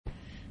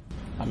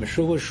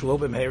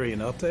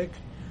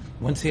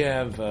Once you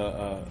have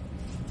a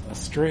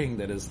string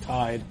that is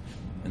tied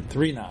in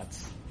 3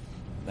 knots,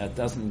 that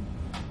doesn't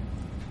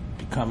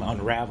become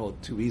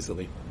unraveled too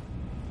easily.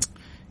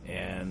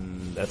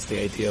 And that's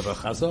the idea of a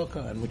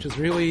chazaka, and which is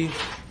really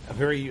a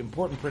very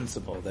important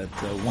principle, that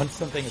once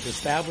something is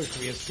established,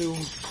 we assume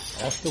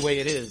that's the way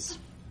it is.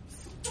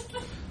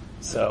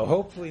 So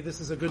hopefully this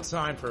is a good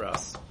sign for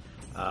us.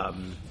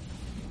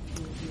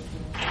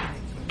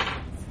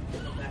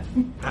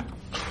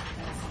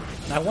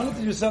 I wanted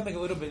to do something a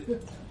little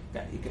bit.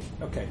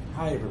 Okay,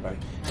 hi everybody.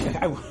 You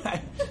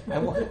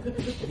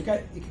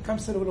can come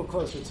sit a little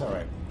closer. It's all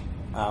right.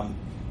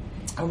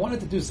 I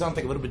wanted to do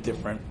something a little bit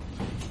different,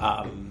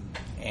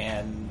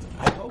 and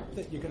I hope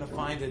that you're going to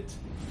find it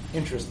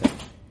interesting,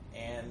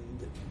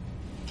 and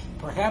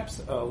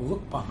perhaps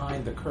look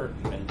behind the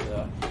curtain and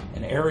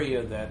an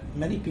area that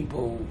many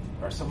people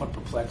are somewhat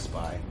perplexed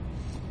by,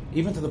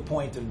 even to the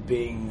point of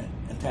being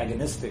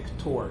antagonistic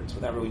towards,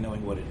 without really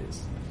knowing what it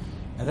is.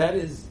 And that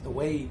is the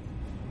way,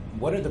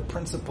 what are the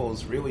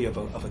principles really of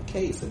a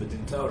case, of a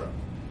din Torah?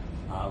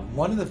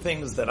 One of the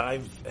things that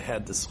I've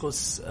had the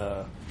schus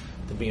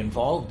to be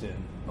involved in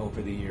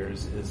over the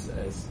years is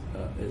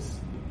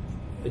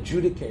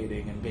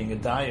adjudicating and being a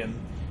dayan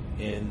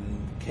in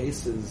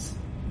cases,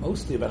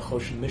 mostly about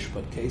choshen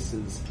mishpat,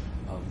 cases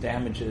of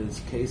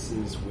damages,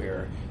 cases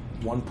where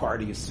one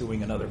party is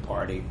suing another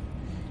party.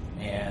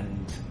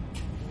 And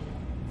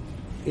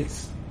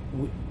it's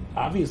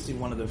obviously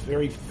one of the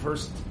very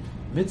first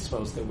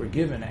mitzvos that we're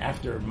given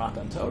after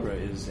Matan Torah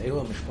is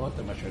Elo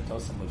Mishpatim Asher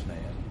Tosam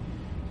Lifneihem,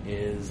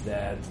 is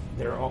that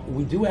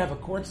we do have a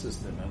court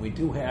system, and we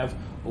do have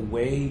a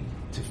way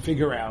to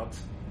figure out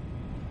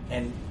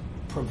and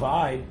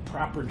provide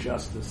proper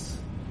justice.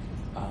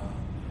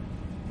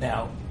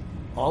 Now,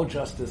 all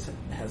justice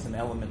has an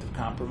element of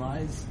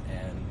compromise,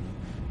 and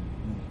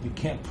you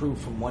can't prove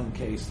from one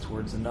case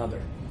towards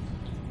another.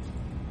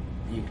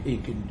 You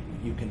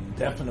can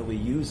definitely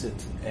use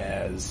it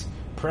as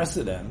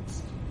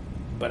precedent,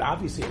 but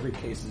obviously every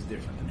case is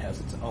different and has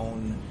its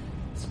own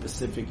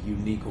specific,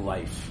 unique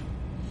life.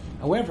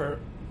 However,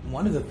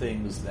 one of the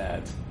things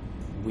that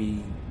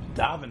we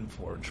daven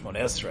for in Shemon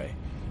Esrei,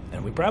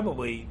 and we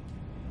probably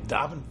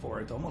daven for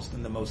it almost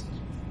in the most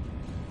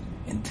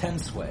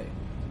intense way.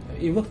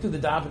 You look through the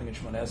davening in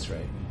Shemon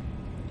Esrei,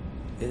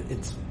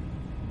 it's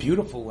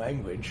beautiful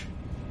language,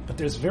 but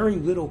there's very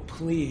little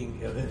pleading.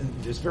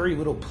 There's very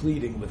little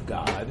pleading with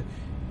God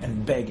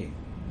and begging.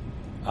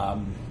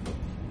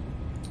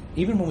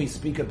 Even when we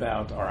speak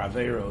about our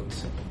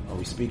averot, or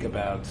we speak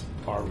about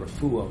our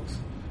refuot,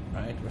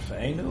 right?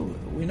 Rafa'enu,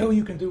 we know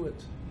you can do it.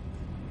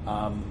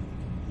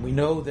 We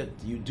know that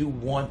you do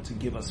want to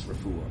give us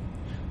refuah.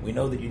 We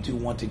know that you do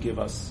want to give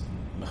us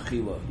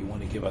mechila. You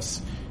want to give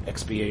us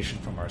expiation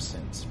from our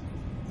sins.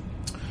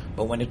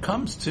 But when it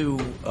comes to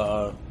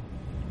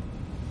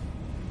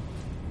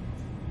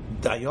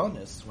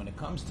dayonis, when it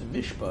comes to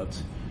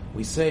mishpat,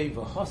 we say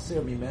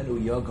v'chaser mimenu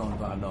yagon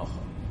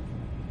va'anocha.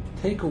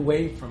 Take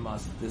away from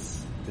us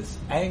this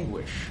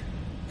anguish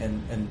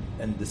and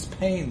this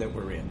pain that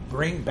we're in.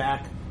 Bring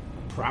back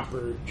a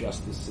proper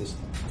justice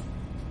system.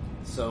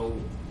 So,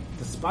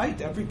 despite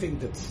everything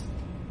that's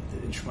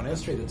in Shemon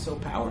Esrei that's so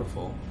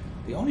powerful,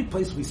 the only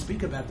place we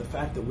speak about the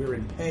fact that we're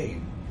in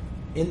pain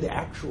in the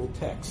actual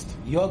text,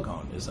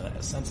 yagon, is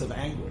a sense of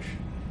anguish,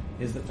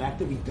 is the fact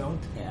that we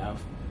don't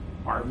have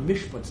our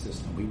mishpat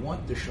system. We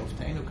want the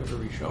shofteinu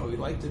k'verishon. We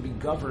like to be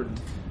governed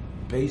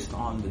based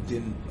on the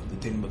din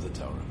of the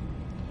Torah.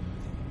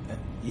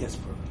 Yes,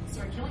 bro.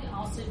 Sorry, can we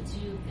also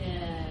do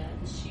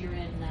the shir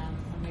in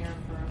Amir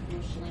for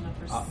Yerushalima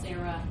for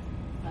Sarah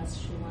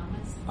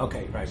Shulamis?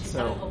 Okay, right. She's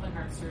so had open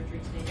heart surgery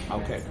today.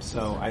 Okay,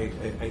 so I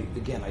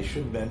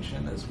should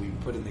mention, as we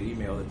put in the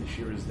email, that the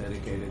shir is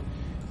dedicated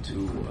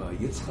to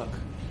Yitzchak.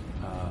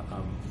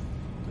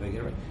 Did I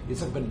get it right?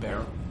 Yitzchak ben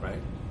Ber,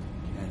 right?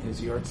 And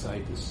his yard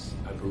site is,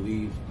 I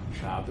believe, on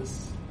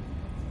Shabbos,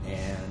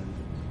 and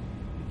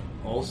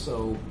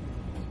also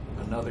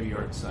another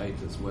yard site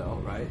as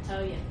well, right?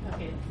 Oh yeah.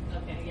 Okay,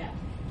 yeah.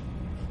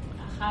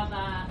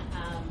 Chava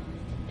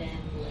ben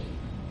Lev.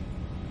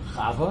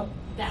 Chava?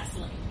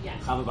 Baslev, yeah.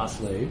 Chava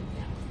Baslev.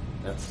 Yeah.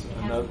 That's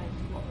another.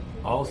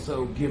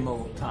 Also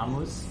Gimel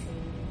Tammuz,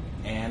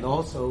 and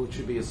also it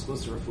should be a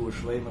schus refuah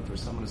shleima for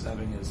someone who's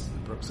having, as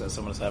Brooke says,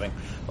 someone who's having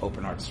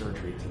open heart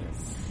surgery today.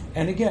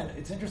 And again,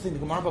 it's interesting. The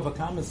Gemara Bava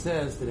Kama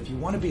says that if you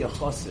want to be a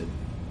chassid,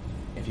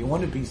 if you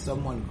want to be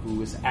someone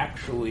who is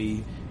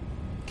actually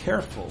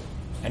careful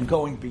and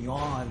going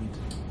beyond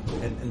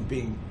and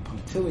being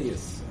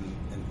punctilious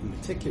and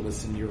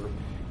meticulous in your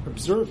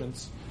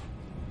observance,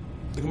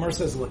 the Gemara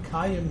says,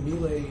 L'kayim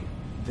mile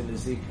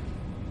v'nezika.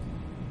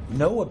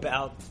 Know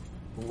about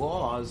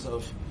laws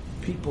of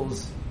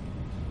people's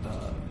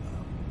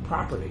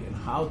property and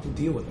how to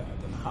deal with that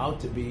and how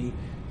to be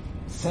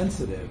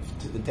sensitive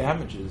to the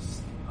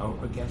damages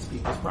against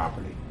people's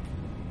property.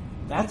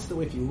 That's the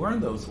way, if you learn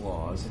those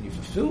laws and you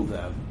fulfill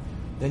them,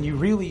 then you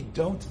really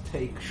don't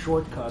take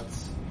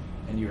shortcuts,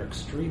 and you're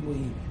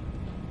extremely,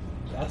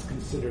 that's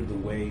considered the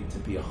way to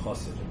be a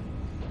chassid.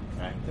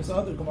 Right? There's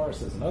other Gemara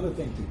says another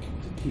thing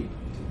to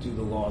do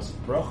the laws of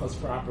brachas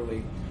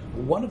properly.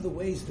 One of the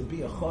ways to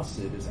be a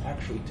chassid is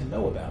actually to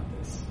know about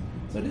this.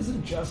 So it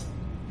isn't just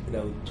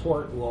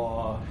tort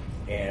law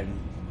and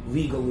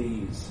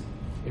legalese.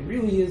 It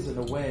really is, in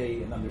a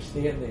way, an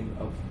understanding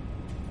of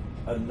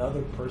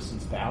another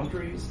person's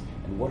boundaries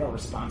and what our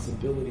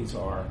responsibilities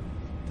are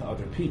to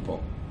other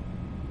people.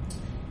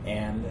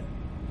 And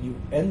you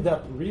end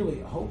up really,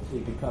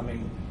 hopefully,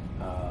 becoming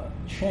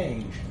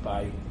changed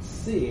by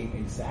seeing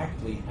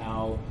exactly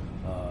how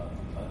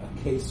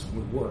a case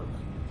would work.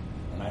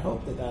 And I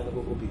hope that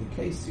will be the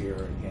case here.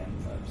 Again,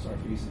 I'm sorry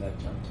for using that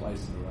term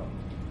twice in a row.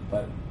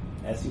 But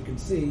as you can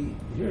see,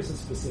 here's a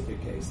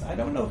specific case. I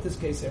don't know if this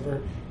case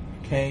ever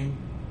came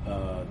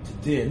to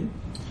din,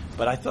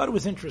 but I thought it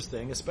was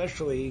interesting,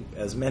 especially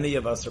as many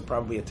of us are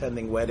probably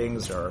attending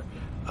weddings or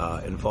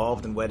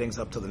involved in weddings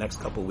up to the next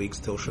couple of weeks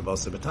till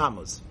Shavuos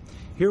B'Tammuz.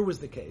 Here was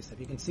the case. If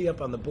you can see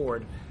up on the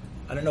board,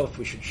 I don't know if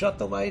we should shut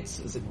the lights.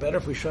 Is it better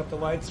if we shut the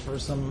lights for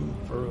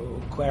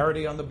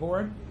clarity on the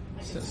board?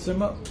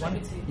 Sima,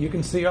 you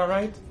can see all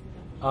right?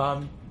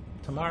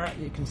 Tamara,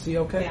 you can see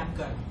okay? Yeah, I'm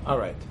good. All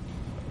right.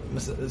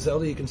 Mrs.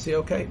 Zelda, you can see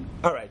okay?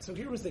 All right, so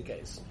here was the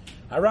case.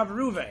 Harav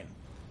Ruvain.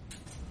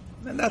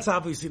 And that's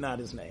obviously not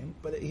his name,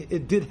 but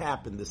it did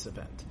happen, this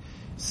event.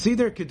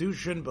 Mesader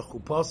Kiddushin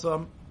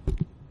b'chupasam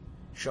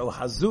shel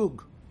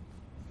hazug.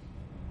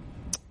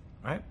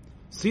 Right?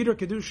 Mesader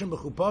Kiddushin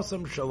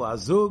b'chupasam shel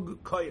hazug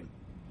koyin.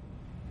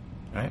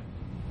 Right?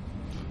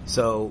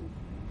 So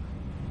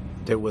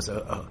there was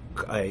a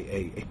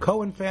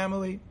Cohen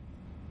family,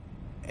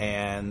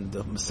 and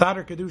the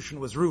Mesader Kiddushin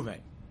was Ruvain.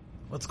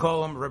 Let's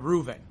call him Reb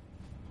Ruvain.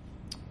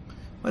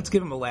 Let's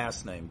give him a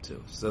last name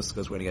too, so this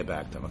because we're going to get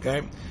back to him.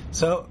 Okay,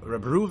 so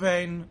Reb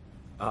Ruvain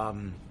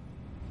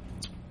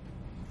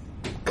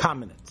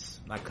Kamenetz,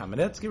 not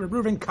Kamenetsky. Reb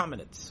Ruvain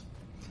Kamenetz.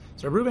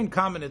 So Reb Ruvain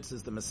Kamenetz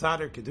is the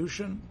Mesader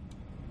Kiddushin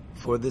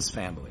for this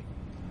family.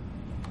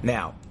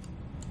 Now,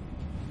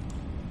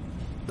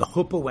 the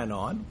chuppah went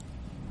on.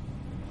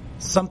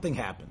 Something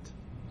happened.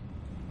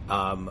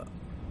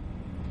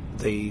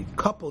 The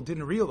couple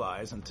didn't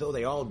realize until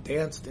they all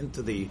danced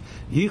into the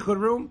yichud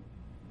room,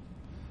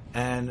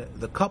 and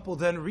the couple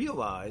then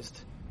realized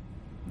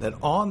that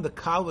on the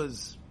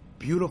Kalah's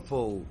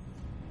beautiful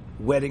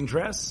wedding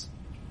dress,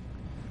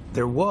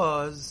 there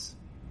was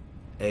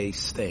a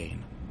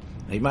stain.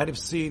 Now, you might have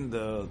seen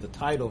the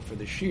title for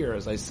the shir,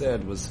 as I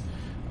said, was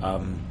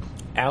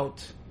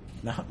out,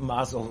 not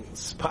mazel,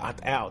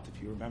 spot out,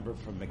 if you remember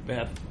from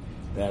Macbeth.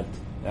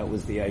 That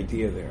was the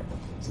idea there.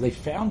 So they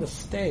found a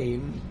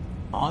stain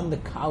on the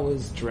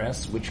Kalah's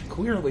dress, which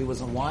clearly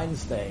was a wine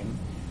stain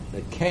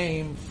that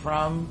came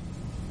from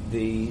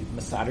the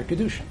Mesader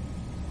Kiddushin.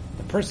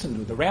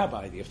 The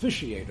rabbi, the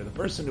officiator, the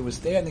person who was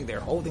standing there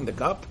holding the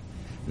cup,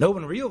 no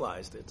one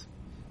realized it,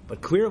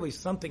 but clearly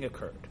something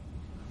occurred.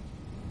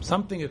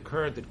 Something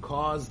occurred that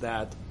caused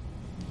that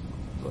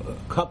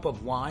cup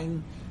of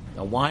wine,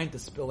 the wine to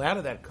spill out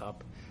of that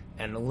cup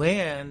and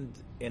land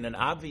in an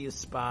obvious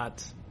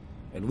spot,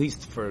 at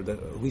least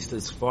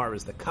as far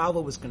as the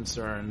Kalah was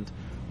concerned,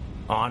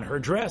 on her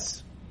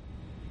dress.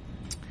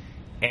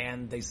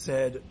 And they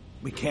said,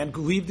 we can't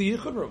leave the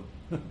yichud room.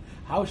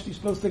 How is she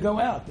supposed to go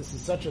out? This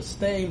is such a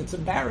stain. It's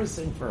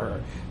embarrassing for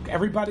her.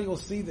 Everybody will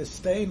see this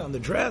stain on the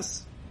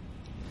dress.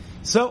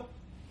 So,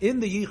 in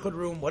the yichud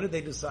room, what did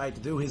they decide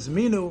to do?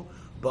 Hizminu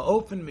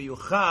ba'ofen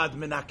miyuchad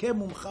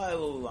menakem mumcha el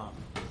olam.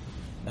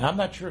 Now, I'm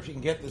not sure if you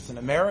can get this in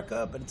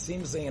America, but it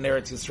seems in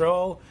Eretz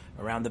Yisrael,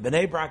 around the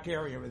Bnei Brak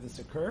area where this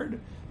occurred,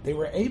 they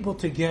were able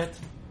to get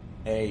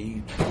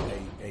a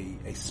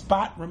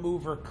spot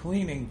remover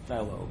cleaning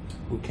fellow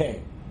who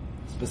came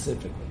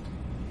specifically.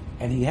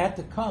 And he had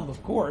to come,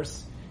 of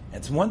course.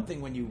 It's one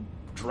thing when you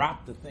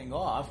drop the thing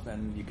off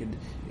and you can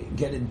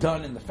get it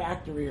done in the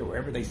factory or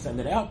wherever they send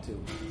it out to.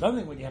 It's another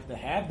thing when you have to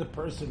have the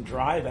person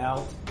drive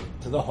out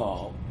to the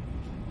hall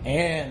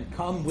and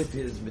come with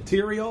his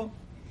material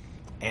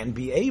and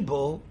be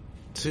able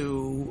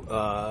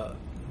to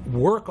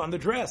work on the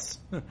dress.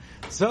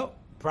 So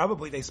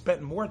probably they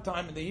spent more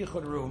time in the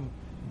yichud room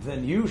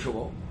than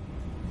usual.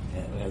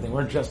 They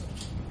weren't just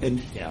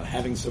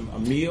having a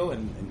meal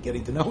and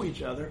getting to know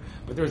each other,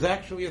 but there was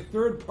actually a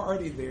third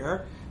party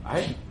there,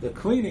 the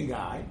cleaning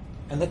guy,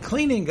 and the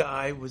cleaning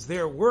guy was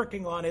there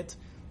working on it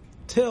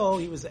till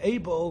he was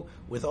able,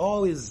 with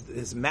all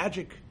his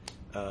magic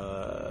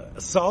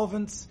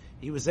solvents,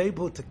 he was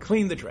able to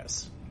clean the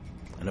dress.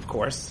 And of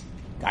course,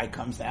 guy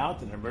comes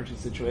out in an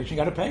emergency situation,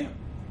 you got to pay him.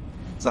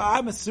 So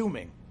I'm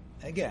assuming,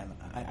 again,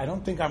 I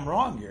don't think I'm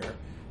wrong here,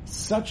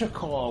 such a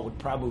call would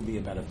probably be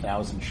about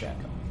 1,000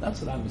 shekel.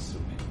 That's what I'm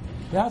assuming.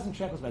 1,000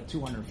 shekels is about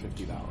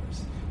 $250.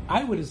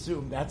 I would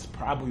assume that's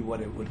probably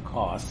what it would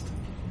cost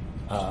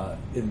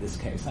in this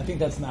case. I think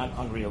that's not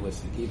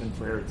unrealistic, even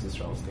for Eretz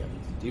Yisrael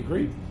standards. Do you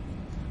agree?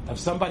 Have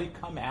somebody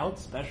come out,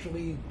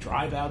 especially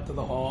drive out to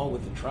the hall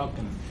with the truck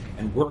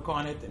and work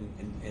on it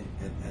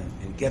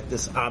and get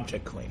this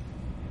object clean.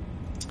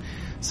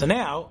 So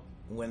now,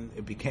 when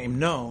it became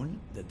known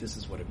that this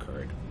is what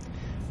occurred,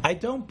 I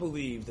don't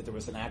believe that there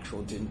was an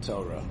actual din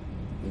Torah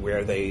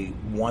where they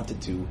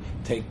wanted to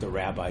take the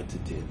rabbi to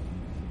din.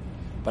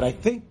 But I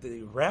think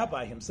the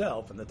rabbi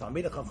himself and the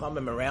Talmidei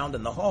Chachamim around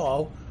in the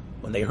hall,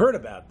 when they heard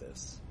about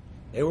this,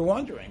 they were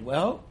wondering,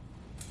 well,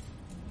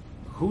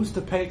 who's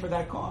to pay for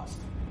that cost?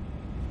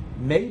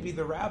 Maybe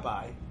the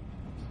rabbi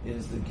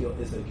is a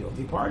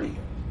guilty party here.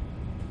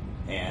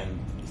 And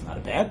he's not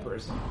a bad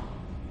person,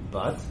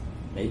 but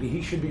maybe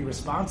he should be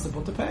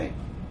responsible to pay.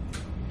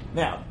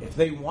 Now, if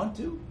they want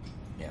to,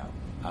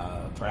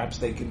 perhaps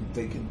they can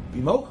be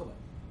mochel.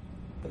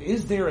 But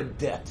is there a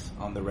debt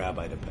on the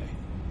rabbi to pay?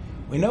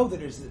 We know that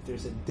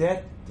there's a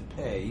debt to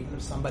pay, even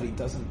if somebody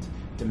doesn't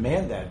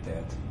demand that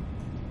debt.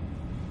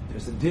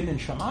 There's a din in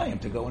Shamayim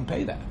to go and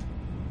pay that.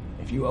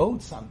 If you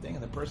owed something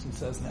and the person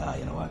says, "Nah,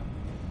 you know what?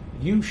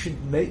 You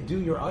should do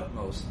your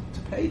utmost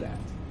to pay that."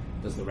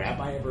 Does the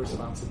rabbi have a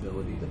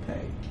responsibility to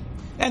pay?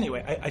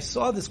 Anyway, I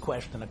saw this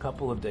question a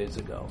couple of days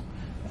ago,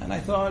 and I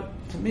thought,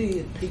 to me,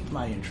 it piqued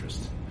my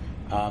interest.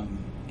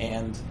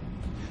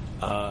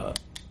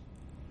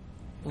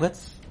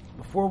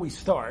 Before we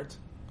start,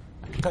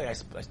 I can tell you,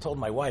 I told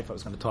my wife I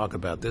was going to talk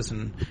about this,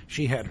 and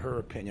she had her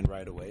opinion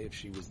right away. If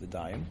she was the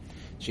dayan,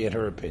 she had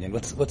her opinion.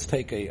 Let's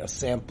take a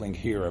sampling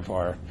here of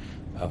our.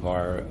 I'm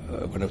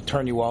going to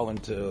turn you all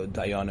into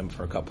dayanim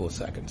for a couple of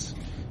seconds.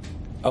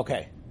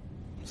 Okay,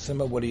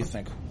 Sima, what do you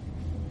think?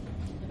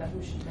 About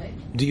who should pay?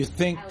 Do you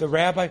think the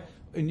rabbi,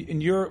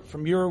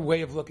 from your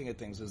way of looking at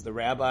things, is the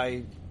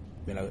rabbi,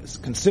 is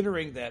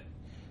considering that,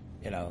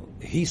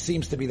 he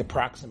seems to be the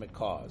proximate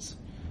cause?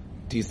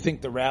 Do you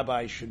think the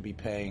rabbi should be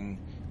paying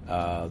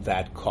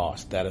that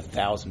cost, that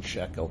 1,000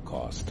 shekel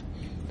cost,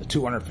 the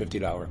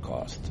 $250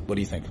 cost? What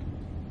do you think?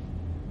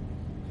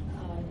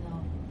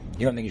 No.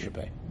 You don't think he should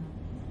pay?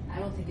 No. I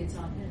don't think it's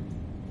on him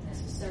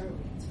necessarily.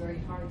 It's very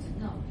hard to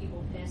know.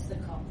 People pass the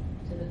cup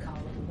to the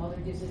Kalah. The mother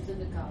gives it to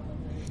the Kalah.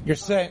 You're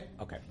saying,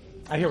 okay,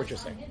 I hear what you're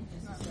saying.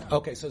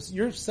 Okay, so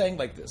you're saying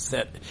like this,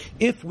 that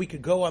if we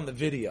could go on the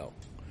video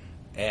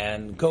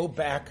and go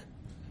back,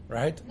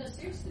 right? No,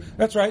 seriously.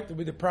 That's right.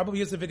 There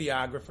probably is a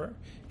videographer.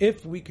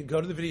 If we could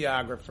go to the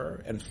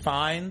videographer and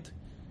find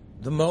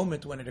the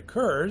moment when it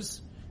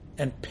occurs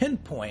and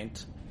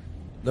pinpoint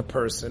the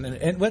person,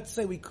 and let's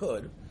say we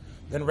could,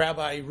 then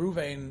Rabbi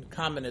Reuven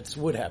Kamenetz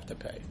would have to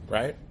pay,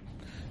 right?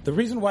 The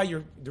reason why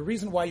you're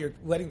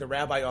letting the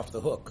rabbi off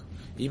the hook,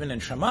 even in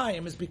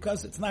Shamayim, is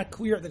because it's not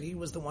clear that he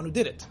was the one who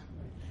did it.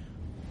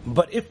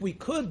 But if we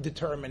could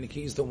determine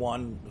he's the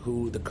one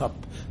who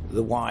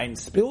the wine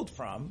spilled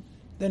from,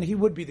 then he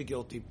would be the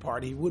guilty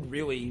party. He would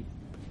really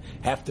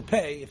have to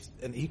pay,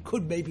 and he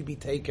could maybe be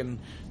taken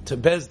to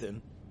Beis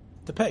Din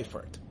to pay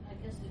for it. I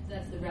guess if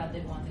that's the route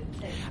they wanted to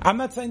take. I'm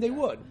not saying they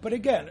would, but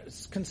again,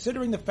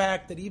 considering the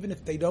fact that even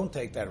if they don't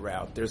take that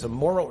route, there's a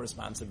moral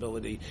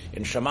responsibility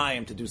in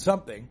Shamayim to do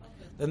something,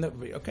 then that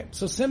would be okay.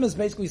 So Sim is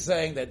basically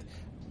saying that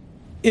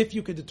if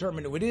you could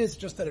determine who it is,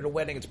 just that at a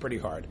wedding it's pretty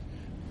hard.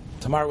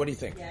 Tamara, what do you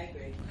think? Yeah, I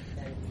agree.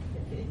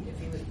 If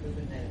he was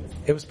proven that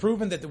it was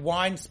proven that the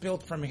wine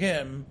spilled from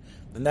him,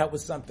 then that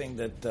was something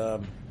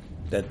that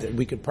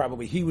we could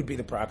probably, he would be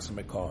the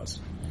proximate cause.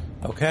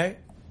 Okay?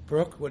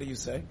 Brooke, what do you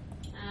say?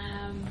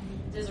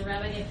 Does a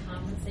rabbi get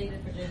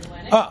compensated for doing the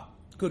wedding?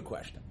 Good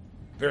question.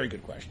 Very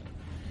good question.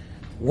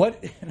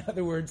 What, in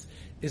other words,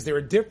 is there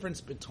a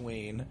difference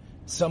between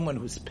someone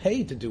who's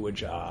paid to do a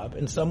job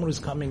and someone who's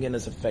coming in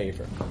as a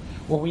favor?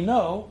 Well, we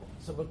know,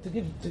 so but to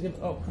give,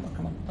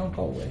 come on, don't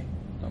go away.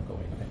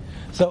 Okay.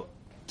 So,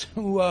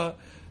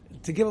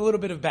 to give a little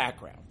bit of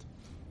background,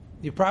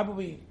 you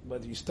probably,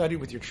 whether you studied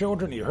with your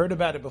children, you heard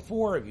about it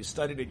before, if you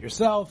studied it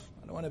yourself,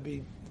 I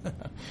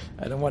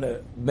don't want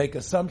to make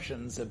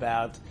assumptions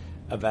about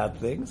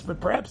things,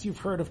 but perhaps you've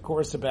heard, of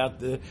course, about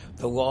the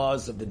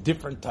laws of the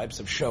different types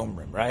of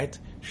shomrim, right?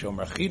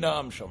 Shomer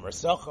chinam, shomer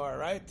sachar,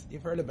 right?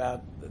 You've heard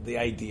about the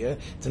idea.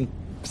 It's in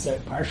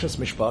Parshas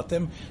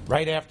Mishpatim,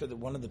 right after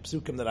one of the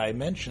psukim that I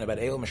mentioned about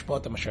Eil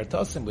Mishpatim Asher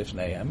Tosim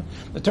Lifneihem.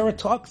 The Torah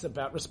talks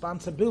about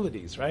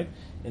responsibilities, right?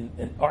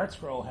 And Art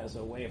Scroll has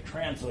a way of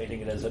translating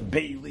it as a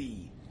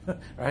Beili.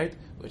 Right?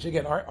 Which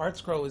again, Art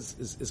Scroll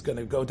is going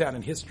to go down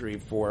in history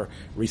for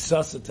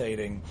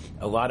resuscitating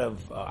a lot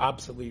of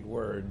obsolete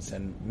words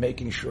and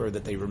making sure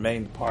that they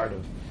remain part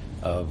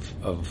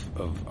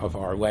of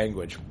our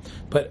language.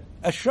 But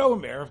a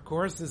shomer, of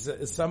course,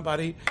 is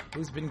somebody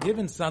who's been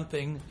given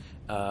something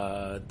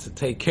to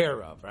take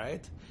care of,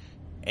 right?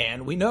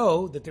 And we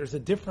know that there's a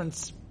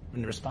difference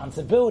in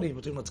responsibility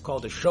between what's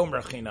called a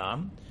shomer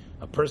chinam,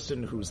 a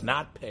person who's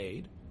not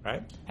paid.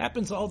 Right?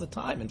 Happens all the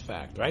time, in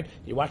fact, right?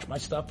 You watch my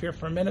stuff here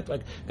for a minute?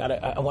 Like,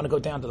 I want to go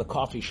down to the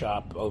coffee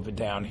shop over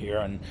down here,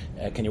 and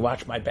can you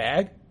watch my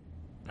bag?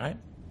 Right?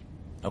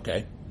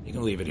 Okay, you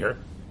can leave it here,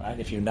 right?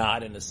 If you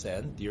nod in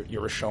assent, you're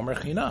a shomer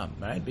chinam,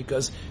 right?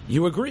 Because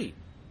you agree.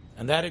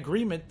 And that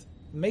agreement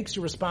makes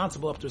you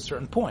responsible up to a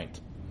certain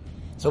point.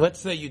 So let's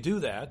say you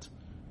do that,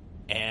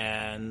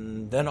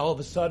 and then all of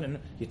a sudden,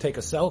 you take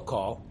a cell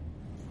call,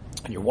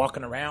 and you're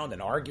walking around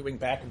and arguing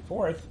back and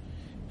forth,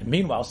 and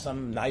meanwhile,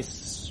 some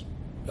nice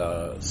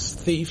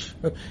thief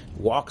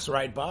walks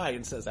right by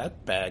and says,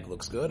 "That bag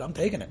looks good, I'm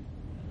taking it."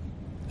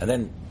 And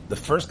then the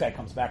first guy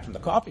comes back from the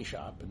coffee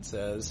shop and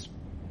says,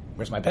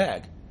 "Where's my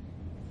bag?"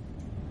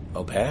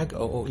 "Oh, bag?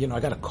 Oh, I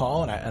got a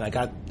call and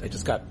I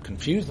just got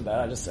confused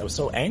about it. I was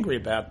so angry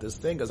about this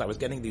thing because I was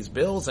getting these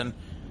bills and,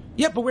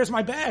 yeah, but where's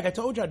my bag? I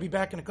told you I'd be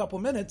back in a couple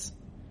minutes."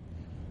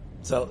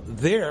 So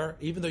there,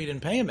 even though you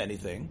didn't pay him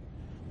anything,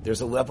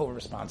 there's a level of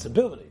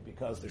responsibility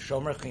because the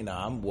Shomer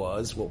Chinam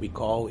was what we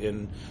call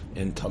in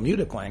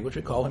Talmudic language,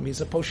 we call him,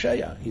 he's a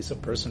posheya. He's a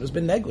person who's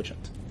been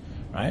negligent,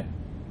 right?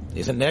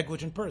 He's a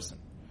negligent person.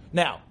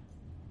 Now,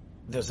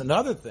 there's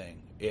another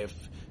thing. If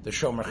the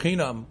Shomer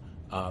Chinam,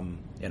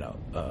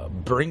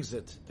 brings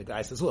it, the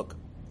guy says, "Look,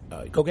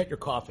 go get your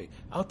coffee.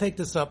 I'll take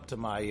this up to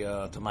my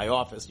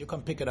office. You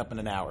come pick it up in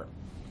an hour."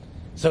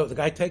 So the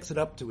guy takes it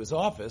up to his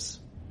office,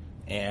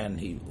 and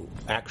he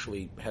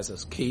actually has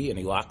his key, and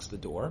he locks the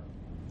door.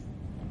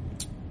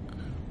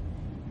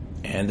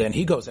 And then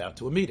he goes out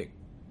to a meeting.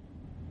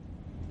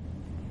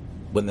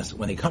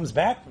 When he comes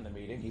back from the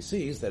meeting, he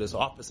sees that his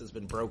office has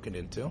been broken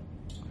into,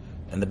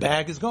 and the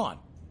bag is gone.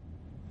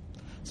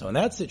 So in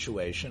that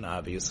situation,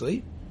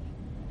 obviously,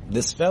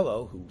 this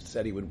fellow who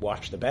said he would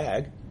watch the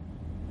bag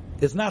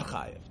is not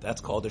chayiv.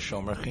 That's called a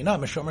shomer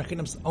chinam. A shomer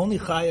chinam is only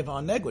chayiv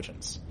on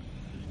negligence.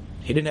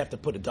 He didn't have to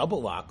put a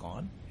double lock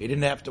on. He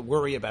didn't have to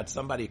worry about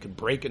somebody who could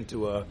break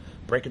into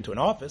an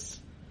office.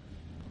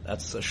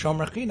 That's a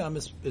shomer chinam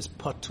is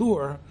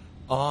patur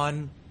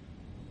on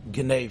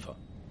geneva.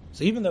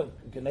 So even though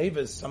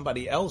geneva is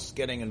somebody else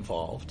getting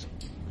involved,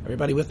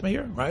 everybody with me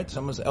here, right?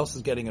 Someone else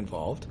is getting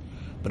involved.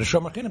 But a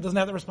shomer chinam doesn't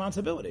have the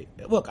responsibility.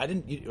 Look,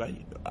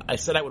 I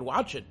said I would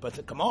watch it,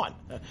 but come on,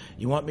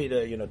 you want me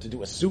to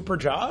do a super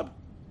job?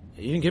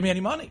 You didn't give me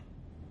any money.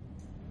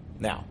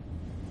 Now,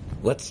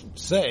 let's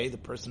say the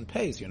person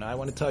pays. I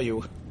want to tell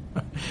you,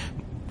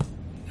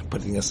 I'm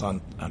putting this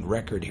on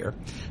record here.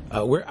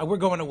 We're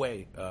going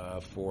away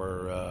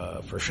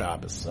for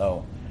Shabbos.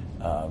 So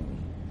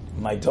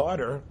my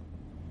daughter.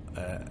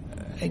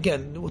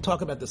 Again, we'll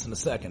talk about this in a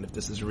second, if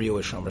this is real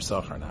as Shomer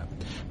Sachar or not.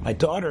 My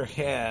daughter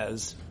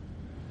has,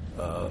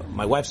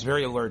 my wife's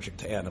very allergic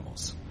to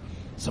animals.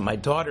 So my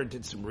daughter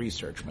did some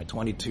research, my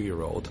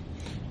 22-year-old,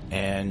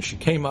 and she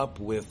came up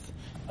with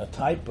a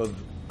type of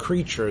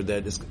creature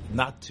that is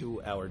not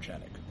too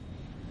allergenic.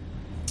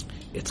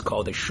 It's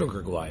called a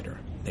sugar glider.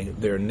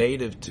 They're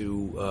native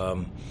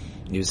to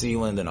New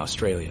Zealand and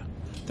Australia.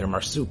 They're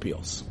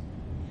marsupials.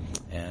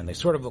 And they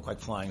sort of look like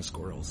flying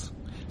squirrels.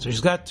 So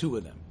she's got two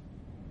of them.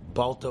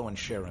 Balto and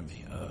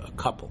Jeremy, a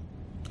couple.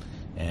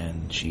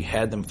 And she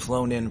had them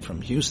flown in from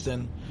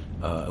Houston.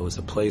 It was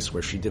a place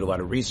where she did a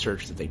lot of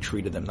research that they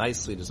treated them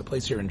nicely. There's a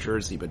place here in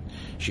Jersey, but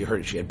she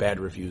heard she had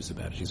bad reviews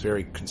about it. She's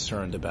very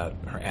concerned about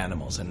her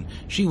animals, and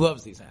she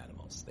loves these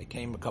animals. They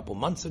came a couple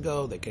months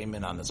ago. They came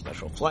in on a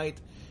special flight.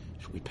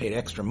 We paid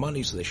extra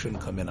money, so they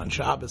shouldn't come in on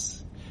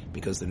Shabbos,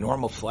 because the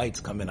normal flights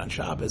come in on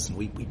Shabbos, and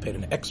we paid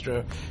an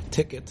extra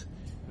ticket.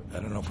 I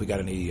don't know if we got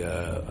any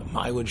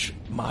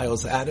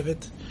miles out of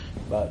it,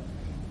 but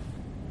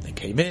they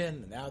came in,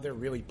 and now they're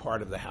really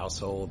part of the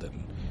household,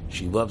 and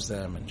she loves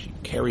them, and she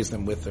carries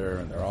them with her,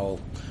 and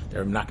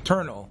they're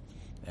nocturnal,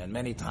 and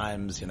many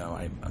times,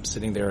 I'm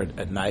sitting there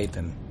at night,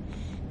 and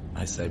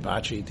I say,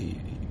 "Bachi, do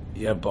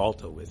you have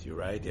Balto with you,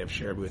 right? Do you have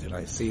Sherby with you?" And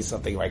I see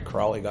something like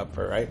crawling up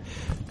her, right?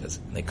 Because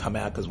they come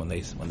out, because when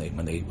they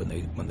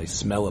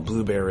smell a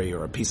blueberry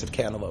or a piece of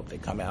cantaloupe, they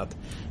come out,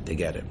 they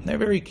get it. And they're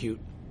very cute.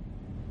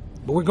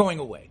 But we're going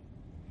away.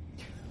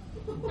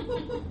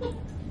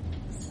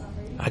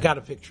 I got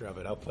a picture of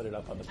it. I'll put it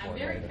up on the board. I'm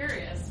very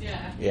curious,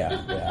 yeah.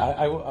 Yeah.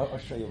 I'll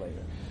show you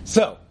later.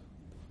 So,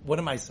 what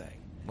am I saying?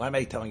 Why am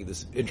I telling you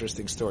this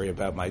interesting story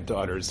about my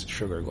daughter's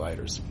sugar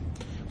gliders?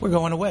 We're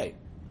going away.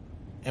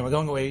 And we're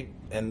going away,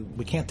 and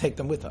we can't take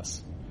them with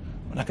us.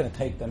 We're not going to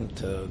take them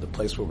to the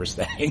place where we're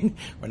staying.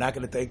 We're not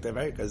going to take them,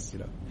 right? Because,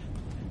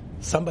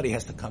 somebody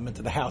has to come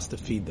into the house to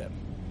feed them.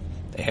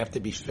 They have to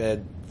be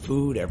fed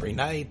food every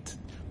night.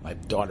 My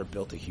daughter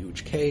built a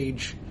huge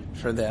cage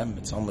for them.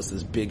 It's almost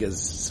as big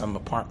as some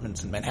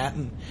apartments in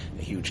Manhattan.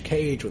 A huge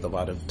cage with a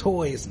lot of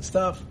toys and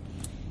stuff.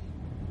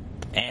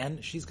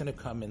 And she's going to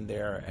come in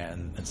there,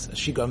 and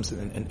she comes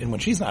in, and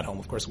when she's not home,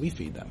 of course, we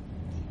feed them.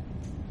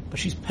 But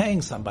she's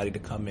paying somebody to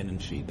come in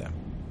and feed them.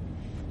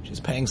 She's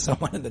paying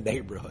someone in the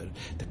neighborhood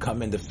to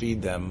come in to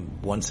feed them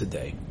once a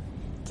day.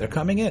 They're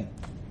coming in.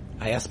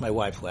 I asked my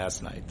wife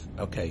last night,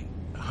 okay,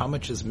 how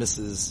much is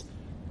Mrs.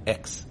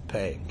 X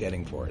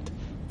getting for it?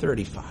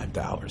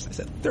 $35. I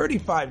said,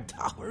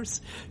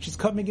 $35? She's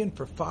coming in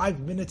for 5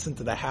 minutes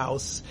into the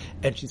house,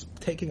 and she's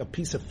taking a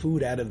piece of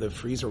food out of the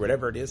freezer,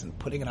 whatever it is, and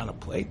putting it on a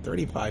plate.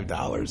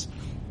 $35?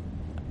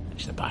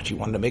 She said, but she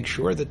wanted to make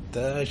sure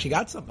that she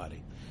got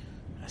somebody.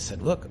 I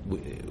said, look,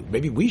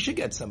 maybe we should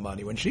get some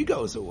money when she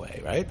goes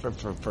away, right,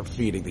 for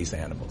feeding these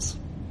animals.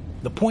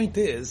 The point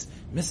is,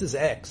 Mrs.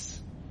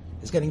 X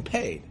is getting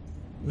paid.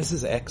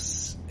 Mrs.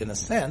 X, in a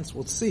sense,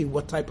 will see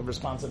what type of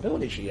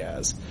responsibility she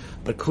has.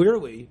 But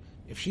clearly,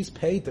 if she's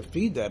paid to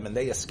feed them and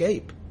they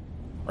escape,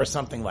 or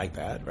something like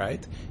that,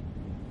 right?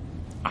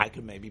 I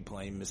could maybe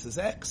blame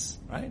Mrs. X,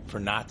 right, for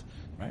not,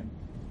 right?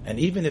 And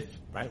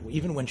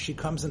even when she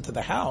comes into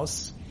the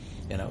house,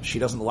 she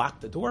doesn't lock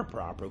the door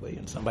properly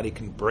and somebody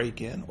can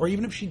break in, or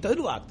even if she did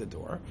lock the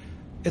door,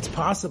 it's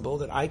possible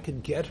that I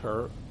could get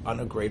her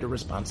on a greater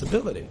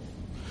responsibility.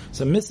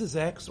 So Mrs.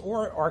 X,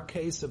 or our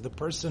case of the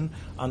person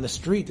on the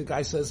street, the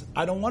guy says,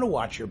 I don't want to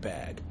watch your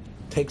bag.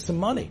 Take some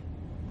money.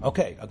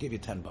 Okay, I'll give you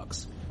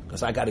 $10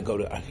 because I got to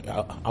go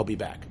I'll be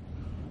back.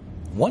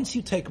 Once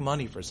you take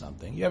money for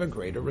something, you have a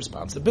greater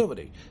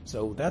responsibility.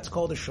 So that's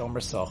called a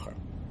shomer socher,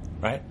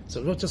 right?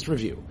 So let's just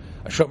review.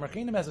 A shomer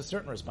chinim has a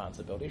certain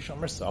responsibility. A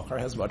shomer socher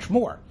has much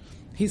more.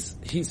 He's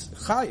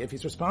chayiv.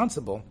 He's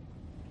responsible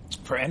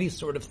for any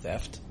sort of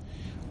theft,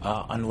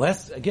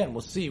 unless, again,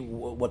 we'll see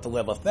what the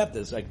level of theft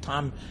is. Like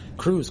Tom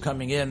Cruise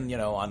coming in,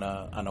 on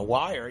a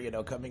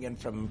wire, coming in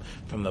from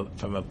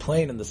a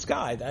plane in the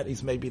sky. That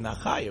he's maybe not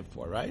chayiv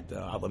for, right?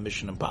 A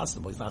Mission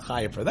Impossible. He's not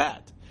chayiv for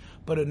that.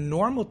 But a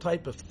normal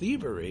type of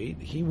thievery,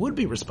 he would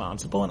be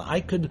responsible, and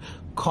I could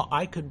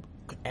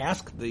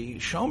ask the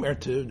shomer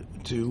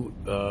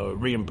to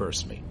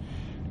reimburse me.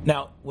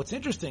 Now, what's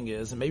interesting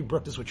is, and maybe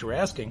Brooke, this is what you were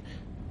asking,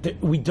 that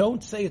we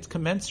don't say it's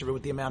commensurate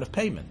with the amount of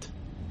payment.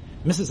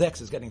 Mrs.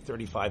 X is getting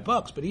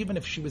 $35, but even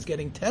if she was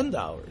getting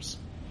 $10,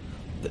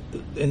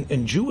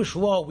 in Jewish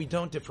law we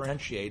don't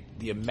differentiate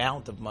the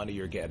amount of money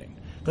you're getting,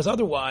 because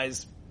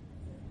otherwise,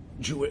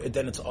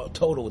 then it's a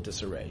total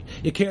disarray.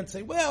 You can't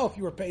say, well, if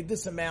you were paid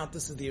this amount,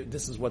 this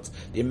is what's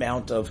the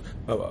amount of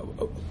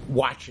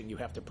watching you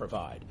have to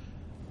provide.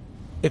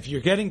 If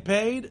you're getting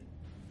paid,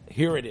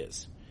 here it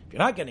is. If you're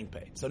not getting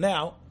paid. So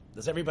now,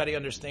 does everybody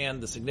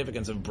understand the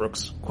significance of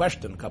Brooke's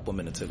question a couple of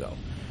minutes ago?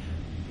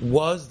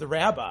 Was the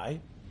rabbi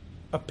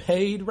a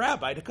paid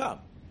rabbi to come?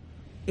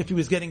 If he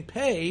was getting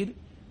paid,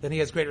 then he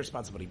has greater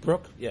responsibility.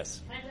 Brooke,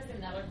 yes? Can I ask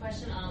another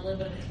question on a little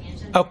bit of a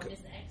tangent?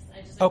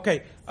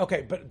 Okay.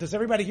 Okay, but does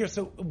everybody hear?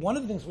 So one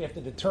of the things we have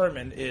to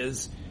determine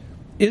is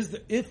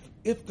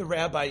if the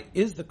rabbi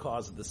is the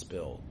cause of the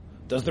spill,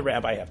 does the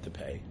rabbi have to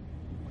pay?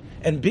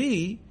 And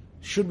B,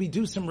 should we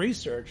do some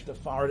research to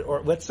find,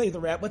 or let's say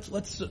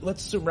let's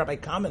assume Rabbi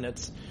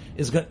Kamenetz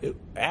is going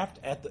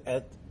at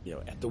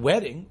the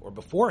wedding or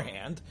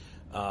beforehand,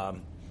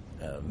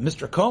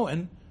 Mr.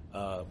 Cohen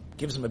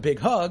gives him a big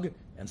hug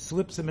and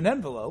slips him an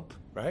envelope,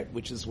 right?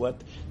 Which is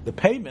what the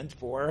payment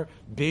for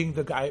being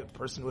the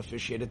person who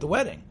officiated the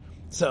wedding.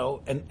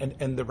 So,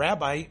 and the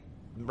Rabbi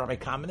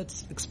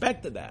Kamenetz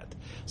expected that.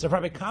 So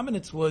Rabbi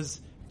Kamenetz was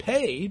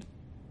paid.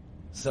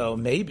 So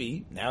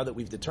maybe now that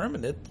we've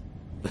determined it,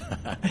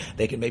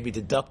 they can maybe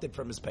deduct it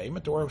from his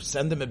payment or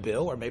send him a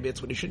bill, or maybe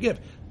it's what he should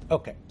give.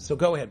 Okay, so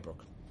go ahead,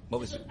 Brooke.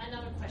 What was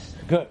another question?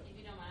 Good. If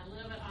you don't mind, a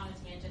little bit on a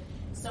tangent.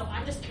 So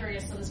I'm just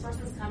curious. So this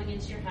person's coming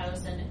into your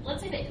house, and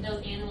let's say that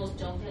those animals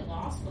don't get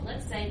lost, but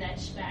let's say that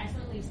she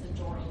accidentally leaves the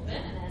door open,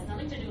 and it has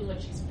nothing to do with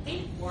what she's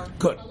paid for.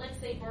 Good. But let's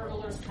say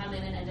burglars come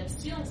in and end up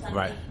stealing something,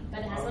 right. But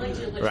it has nothing to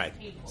do with what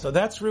she's paid for. So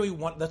that's really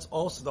that's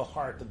also the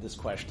heart of this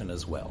question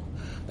as well.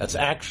 That's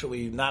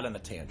actually not on a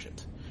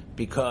tangent,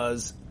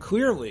 because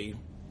clearly,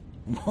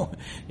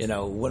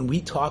 when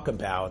we talk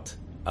about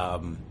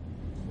the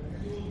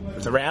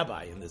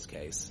rabbi in this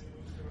case,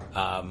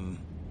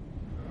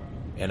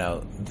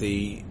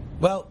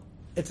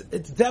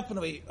 it's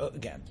definitely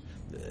again,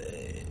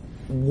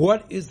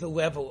 what is the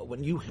level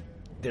when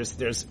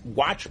there's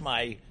watch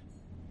my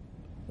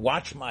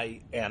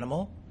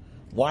animal,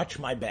 watch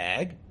my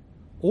bag,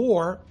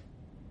 or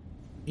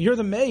you're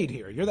the maid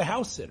here, you're the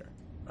house sitter,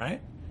 right?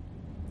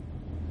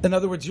 In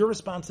other words, your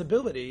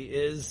responsibility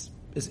is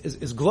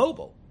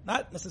global,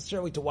 not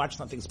necessarily to watch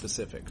something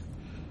specific.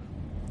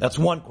 That's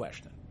one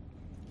question.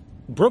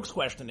 Brooke's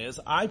question is,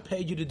 I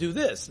paid you to do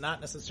this,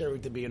 not necessarily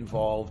to be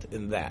involved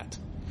in that.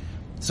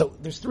 So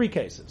there's three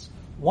cases.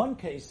 One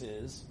case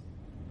is,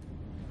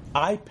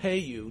 I pay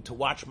you to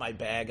watch my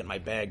bag and my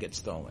bag gets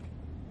stolen.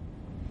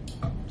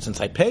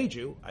 Since I paid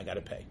you, I got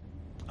to pay.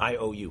 I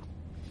owe you.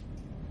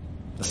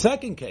 The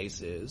second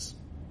case is,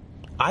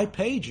 I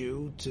paid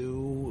you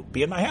to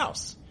be in my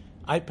house.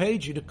 I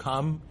paid you to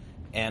come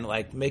and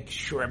make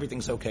sure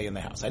everything's okay in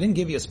the house. I didn't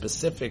give you a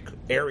specific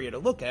area to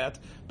look at,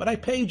 but I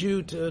paid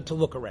you to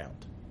look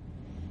around.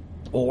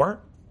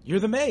 Or, you're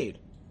the maid,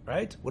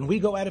 right? When we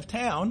go out of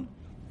town,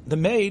 the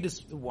maid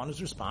is the one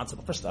who's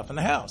responsible for stuff in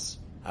the house.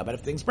 How about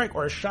if things break?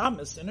 Or a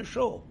shamus in a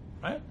shul,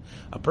 right?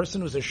 A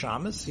person who's a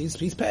shamus,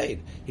 he's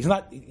paid. He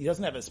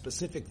doesn't have a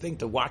specific thing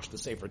to watch the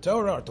Sefer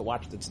Torah or to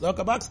watch the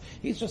tzedakah box.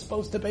 He's just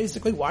supposed to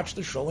basically watch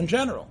the shul in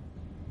general.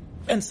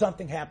 And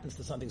something happens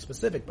to something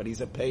specific, but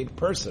he's a paid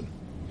person.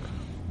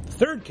 The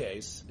third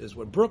case is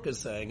what Brooke is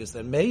saying, is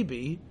that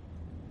maybe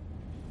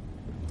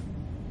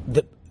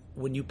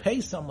when you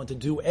pay someone to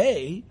do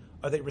A,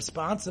 are they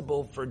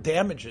responsible for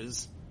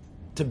damages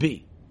to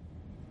B,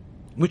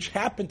 which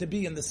happen to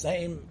be in the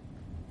same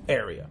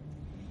area.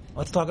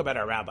 Let's talk about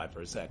our rabbi for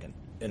a second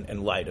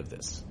in light of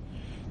this.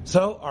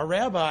 So our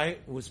rabbi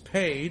was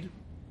paid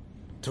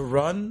to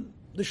run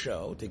the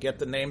show, to get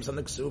the names on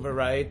the ksuva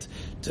right,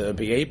 to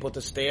be able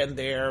to stand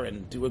there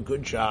and do a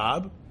good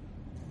job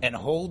and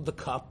hold the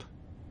cup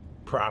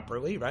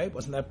properly, right?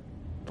 Wasn't that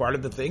part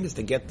of the thing, is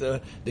to get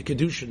the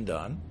Kiddushin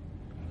done?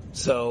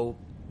 So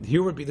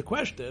here would be the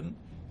question,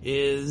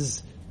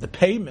 is the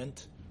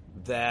payment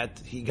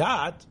that he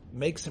got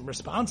makes him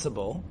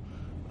responsible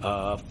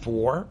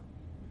for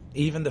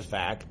even the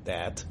fact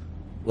that,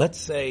 let's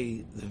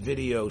say the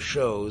video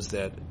shows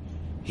that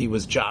he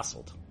was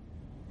jostled.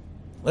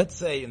 Let's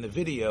say in the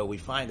video we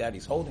find out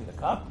he's holding the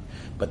cup,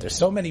 but there's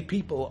so many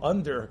people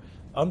under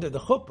the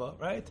chuppah,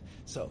 right?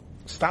 So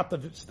stop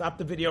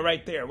the video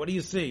right there. What do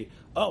you see?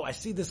 Oh, I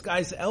see this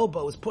guy's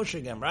elbow is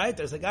pushing him, right?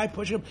 There's a guy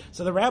pushing him.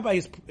 So the rabbi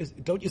is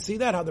don't you see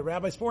that? How the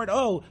rabbi's for it?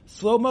 Oh,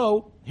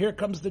 slow-mo, here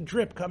comes the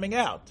drip coming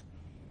out.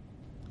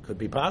 Could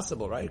be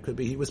possible, right? Could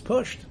be he was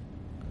pushed.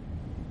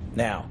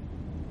 Now,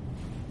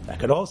 that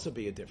could also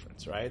be a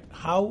difference, right?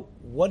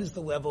 What is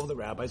the level of the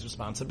rabbi's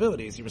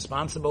responsibility? Is he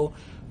responsible,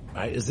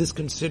 right? Is this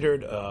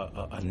considered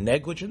a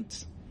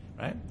negligence,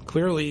 right?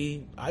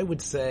 Clearly, I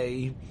would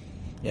say,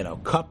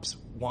 cups,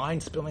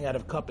 wine spilling out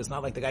of a cup is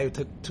not like the guy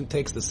who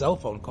takes the cell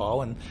phone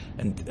call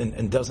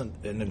and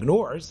doesn't, and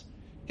ignores.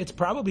 It's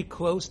probably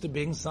close to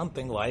being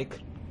something like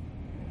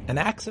an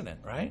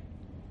accident, right?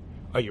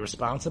 Are you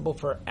responsible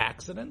for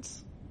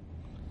accidents?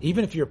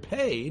 Even if you're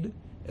paid,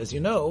 as you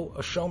know,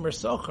 a shomer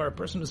sochar, a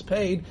person who's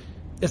paid,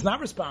 is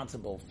not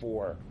responsible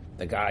for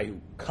the guy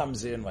who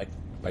comes in like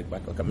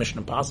a Mission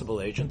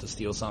Impossible agent to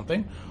steal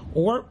something,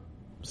 or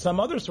some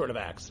other sort of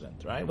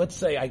accident, right? Let's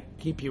say I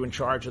keep you in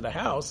charge of the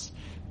house,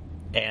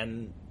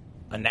 and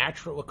a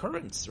natural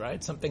occurrence,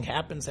 right? Something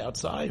happens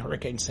outside,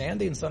 Hurricane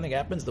Sandy, and something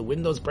happens, the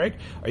windows break.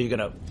 Are you going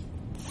to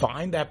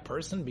fine that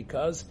person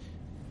because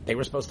they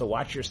were supposed to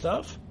watch your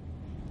stuff?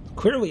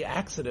 Clearly,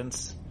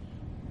 accidents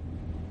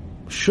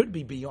should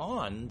be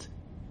beyond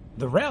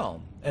the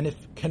realm. And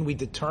can we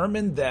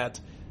determine that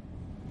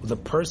the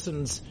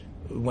person's,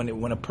 when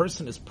a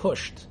person is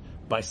pushed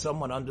by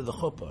someone under the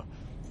chuppah,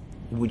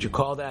 would you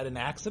call that an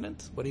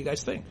accident? What do you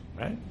guys think,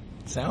 right?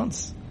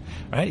 Sounds,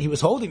 right? He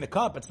was holding the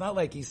cup. It's not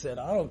like he said,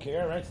 I don't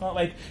care, right? It's not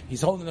like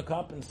he's holding the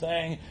cup and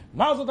saying,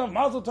 Mazel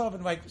tov,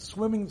 and like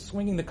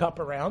swinging the cup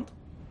around.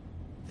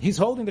 He's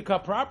holding the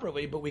cup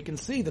properly, but we can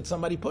see that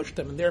somebody pushed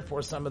him, and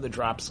therefore some of the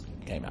drops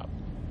came out.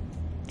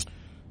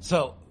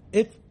 So,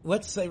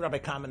 let's say Rabbi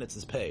Kamenetz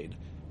is paid,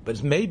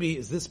 but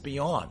is this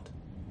beyond?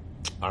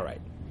 All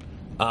right.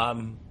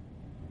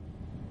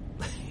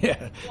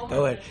 Yeah,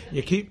 go ahead.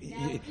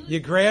 Your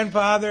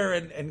grandfather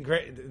and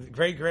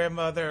great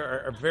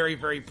grandmother are very,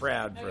 very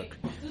proud, Brooke.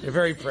 They're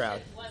very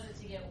proud. Was it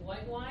to get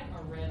white wine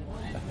or red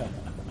wine?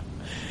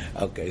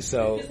 Okay,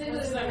 so. Because it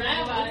was the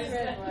rabbis.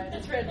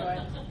 It's red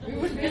wine.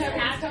 Does it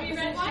have to be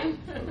red wine?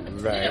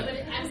 Right. But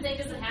I'm saying,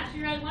 does it have to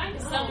be red wine?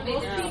 Because someone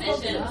made the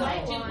decision to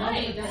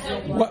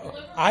play. Well,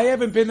 I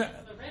haven't been.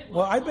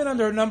 Well, I've been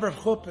under a number of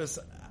chuppahs.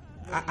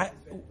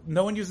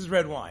 No one uses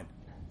red wine.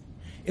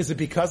 Is it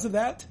because of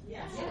that?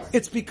 Yes.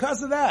 It's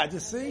because of that. You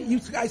see, you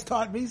guys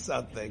taught me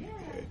something.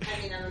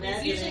 I mean, I'm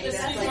It's usually imagining the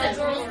that's same like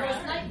girl's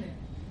worst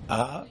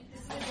nightmare.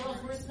 This is the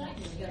girl's worst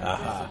nightmare.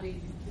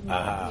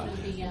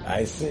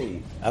 I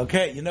see.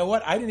 Okay, you know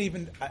what? I didn't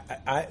even.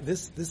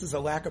 This is a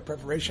lack of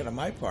preparation on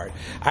my part.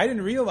 I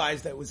didn't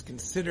realize that it was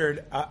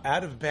considered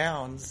out of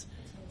bounds,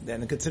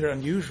 and considered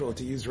unusual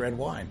to use red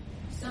wine.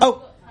 Some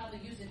people probably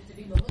use it to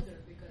be beluder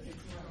because it's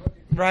more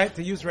beluder. Right,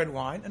 to use red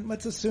wine, and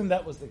let's assume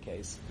that was the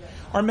case.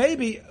 Or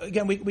maybe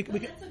again we That's a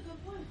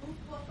good point. Who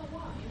bought the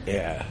wine?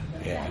 Yeah.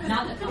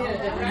 Not the color.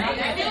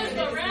 Right? It was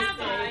the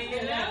rabbi,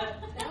 you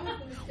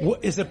know?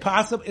 Is it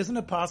possible? Isn't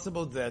it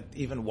possible that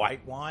even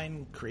white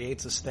wine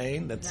creates a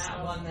stain? That's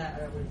Not one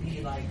that would be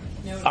like.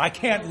 I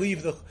can't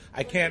leave. Right.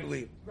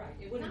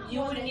 You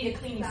wouldn't need a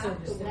cleaning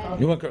service.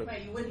 You won't go.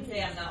 Right, you wouldn't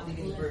say I'm not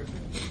leaving the group.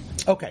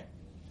 Okay,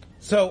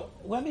 so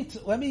let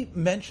me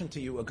mention to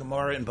you a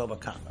Gemara in Bava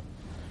Kama.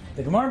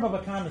 The Gemara in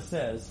Bava Kama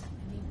says,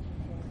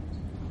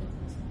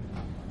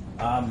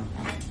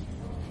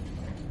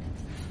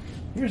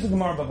 here's the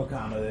Gemara in Bava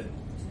Kama that,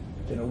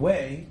 in a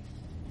way,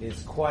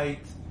 is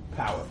quite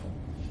powerful.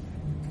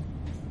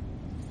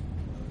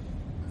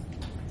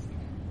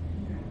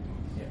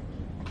 Yeah.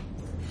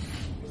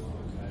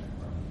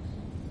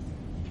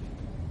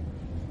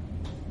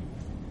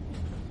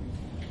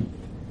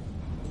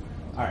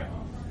 All right.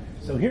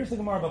 So here's the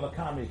Gemara Bava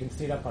Kama. You can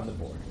see it up on the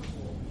board.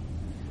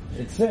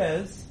 It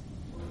says,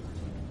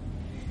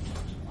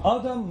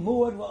 Adam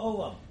muad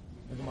la'olam,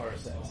 the Gemara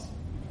says.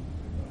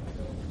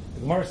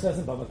 The Gemara says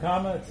in Bava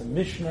Kama, it's a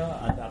Mishnah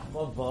on Daf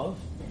Vav,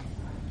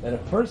 that a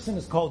person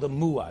is called a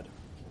muad.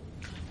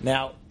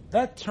 Now,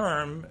 that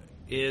term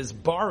is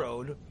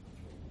borrowed,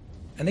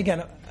 and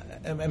again,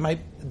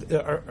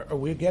 are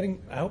we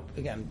getting, I hope,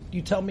 again,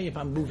 you tell me if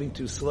I'm moving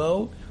too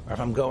slow or if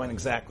I'm going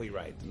exactly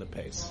right in the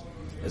pace.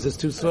 Is this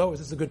too slow or is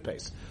this a good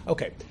pace?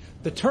 Okay.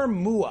 The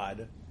term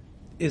muad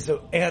is an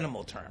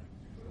animal term.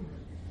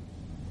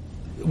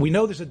 We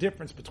know there's a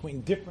difference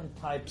between different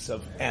types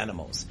of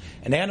animals.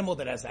 An animal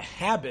that has a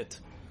habit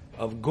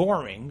of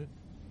goring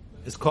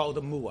is called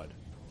a muad.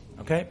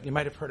 Okay? You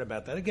might have heard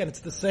about that. Again,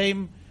 it's the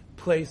same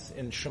place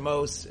in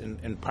Shemos,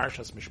 in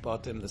Parshas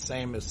Mishpatim, the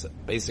same as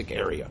basic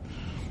area.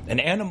 An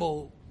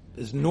animal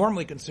is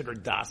normally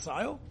considered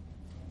docile,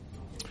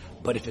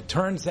 but if it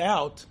turns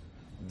out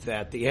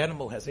that the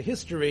animal has a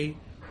history,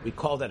 we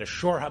call that a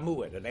shor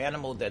hamuad, an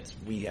animal that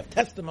we have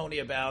testimony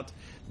about,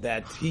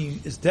 that he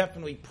is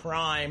definitely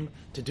prime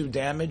to do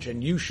damage,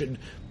 and you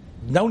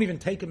don't even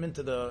take him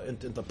into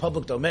the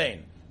public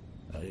domain.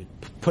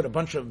 Put a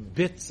bunch of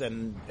bits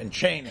and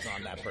chains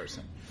on that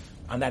person,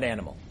 on that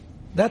animal.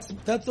 Those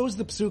are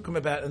the psukim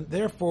about, and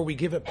therefore we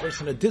give a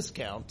person a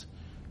discount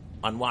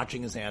on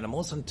watching his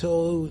animals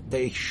until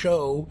they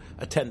show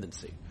a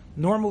tendency.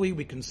 Normally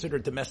we consider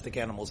domestic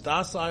animals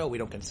docile, we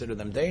don't consider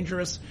them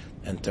dangerous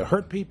and to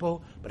hurt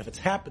people, but if it's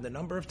happened a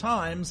number of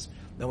times,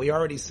 then we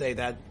already say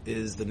that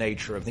is the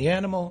nature of the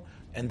animal,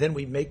 and then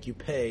we make you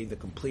pay the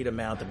complete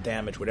amount of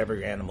damage whatever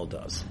your animal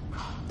does.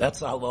 That's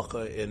the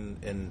halacha in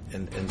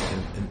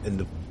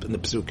the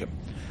psukim.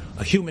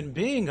 A human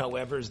being,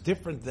 however, is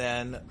different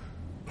than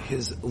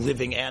his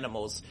living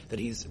animals that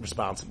he's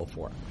responsible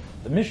for.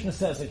 The Mishnah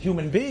says a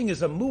human being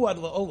is a muad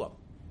la'olam,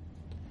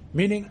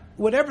 meaning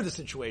whatever the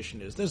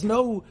situation is, there's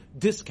no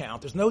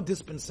discount, there's no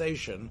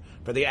dispensation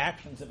for the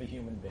actions of a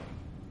human being.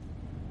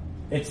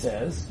 It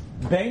says,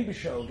 bein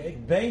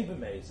b'shogeg, bein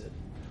b'mezid,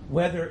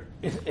 whether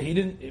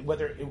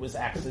it was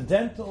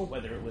accidental,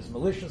 whether it was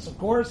malicious, of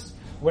course,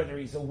 whether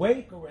he's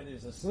awake or whether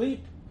he's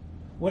asleep,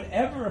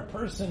 whatever a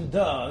person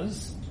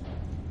does,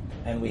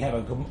 and we have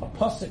a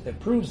pasuk that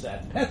proves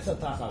that, petza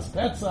tachas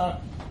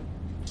petza,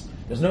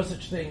 there's no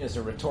such thing as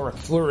a rhetoric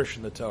flourish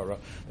in the Torah.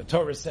 The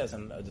Torah says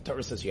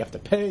you have to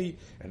pay,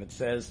 and it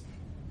says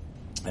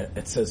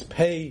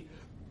pay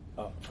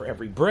for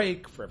every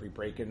break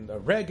in the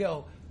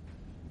regel.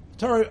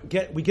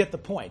 We get the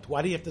point.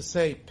 Why do you have to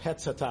say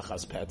petza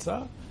tachas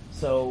petza?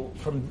 So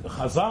from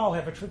Chazal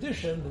have a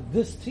tradition that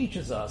this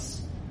teaches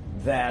us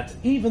that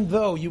even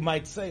though you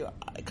might say,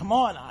 come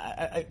on,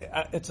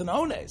 it's an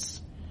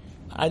ones.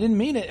 I didn't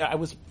mean it. I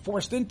was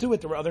forced into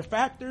it. There were other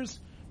factors.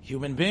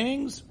 Human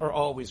beings are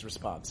always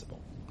responsible.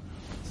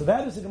 So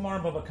that is a Gemara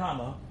in Bava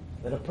Kama,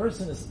 that a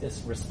person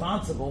is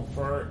responsible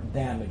for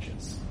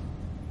damages.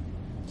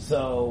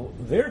 So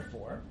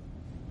therefore,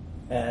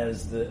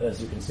 as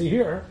you can see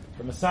here,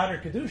 from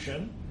Mesader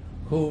Kiddushin,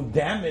 who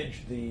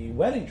damaged the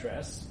wedding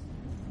dress,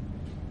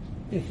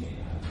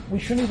 we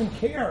shouldn't even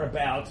care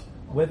about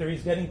whether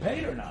he's getting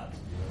paid or not.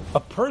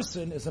 A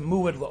person is a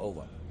muad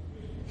la'olam.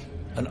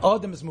 An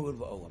adam is muad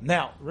la'olam.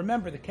 Now,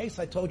 remember the case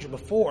I told you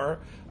before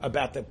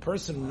about the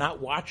person not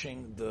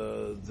watching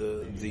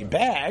the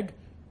bag.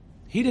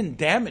 He didn't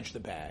damage the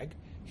bag.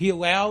 He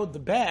allowed the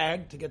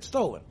bag to get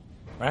stolen,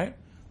 right?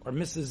 Or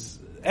Mrs.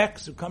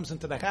 X who comes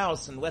into the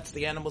house and lets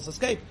the animals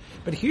escape.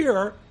 But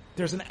here,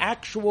 there's an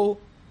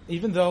actual,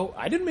 even though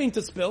I didn't mean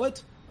to spill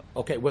it,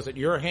 okay, was it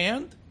your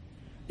hand?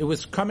 It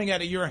was coming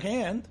out of your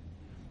hand,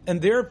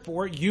 and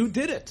therefore you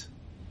did it.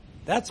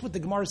 That's what the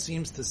Gemara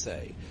seems to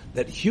say,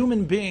 that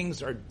human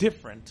beings are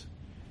different,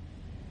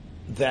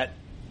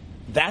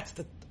 that's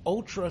the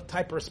ultra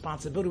type of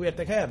responsibility we have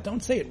to have.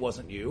 Don't say it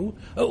wasn't you.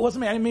 Oh, it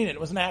wasn't me, I didn't mean it. It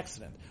was an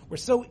accident. We're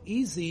so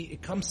easy,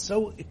 it comes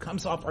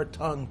off our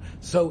tongue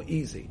so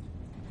easy.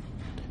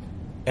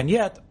 And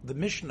yet, the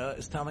Mishnah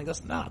is telling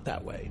us not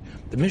that way.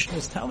 The Mishnah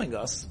is telling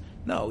us,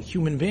 no,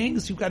 human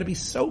beings, you've got to be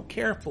so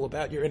careful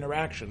about your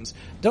interactions.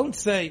 Don't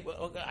say,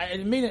 well, I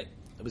didn't mean it.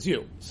 It was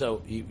you.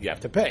 So you have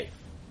to pay.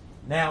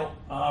 Now,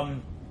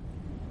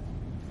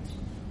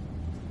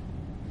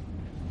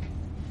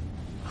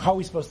 how are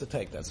we supposed to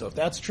take that? So if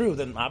that's true,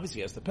 then obviously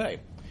he has to pay.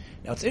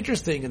 Now it's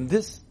interesting, in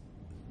this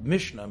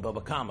Mishnah in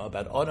Bava Kama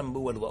about Adam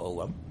Muad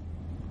La'olam,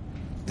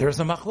 there's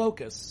a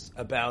machlokas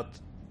about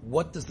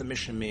what does the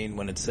Mishnah mean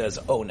when it says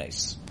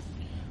ones.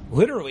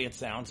 Literally it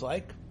sounds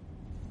like,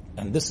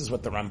 and this is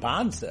what the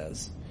Ramban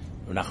says,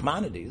 or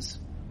Nachmanides,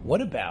 what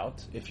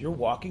about if you're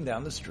walking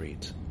down the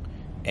street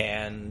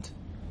and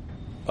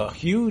a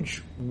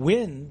huge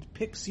wind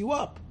picks you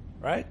up,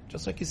 right?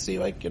 Just like you see,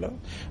 like,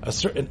 a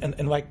certain,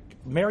 and like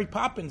Mary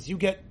Poppins, you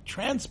get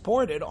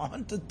transported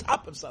onto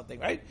top of something,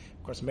 right?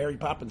 Of course, Mary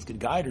Poppins could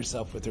guide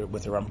herself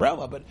with her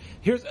umbrella, but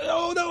here's,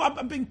 oh no,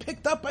 I'm being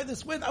picked up by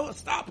this wind. Oh,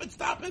 stop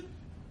it.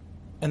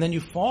 And then you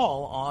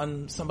fall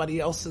on somebody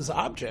else's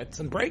objects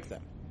and break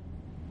them,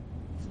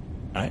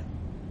 right?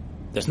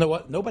 There's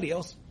nobody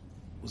else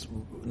was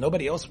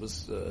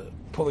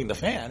pulling the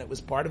fan. It was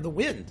part of the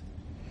wind.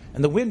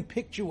 And the wind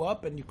picked you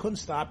up and you couldn't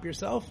stop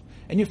yourself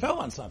and you fell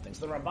on something.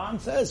 So the Ramban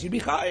says you'd be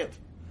chayiv.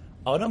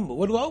 Adam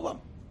muad la'olam.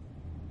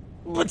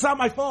 It's not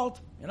my fault.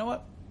 You know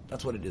what?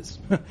 That's what it is.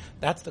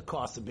 That's the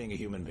cost of being a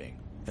human being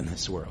in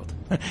this world.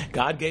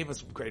 God gave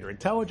us greater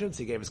intelligence.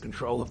 He gave us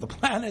control of the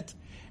planet.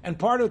 And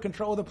part of the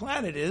control of the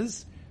planet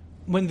is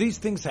when these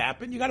things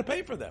happen, you got to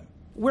pay for them.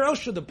 Where else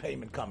should the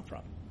payment come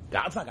from?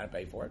 God's not going to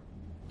pay for it.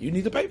 You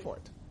need to pay for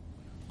it.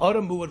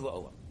 Adam muad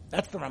la'olam.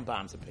 That's the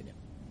Ramban's opinion.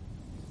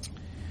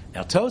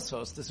 Now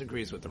Tosfos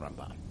disagrees with the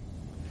Ramban.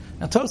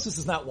 Now Tosfos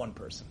is not one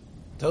person.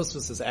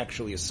 Tosfos is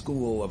actually a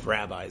school of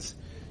rabbis,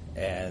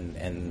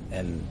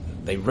 and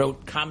they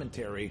wrote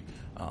commentary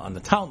on the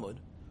Talmud.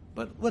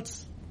 But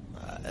let's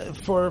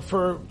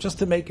for just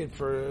to make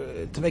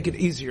it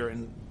easier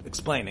in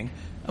explaining,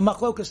 a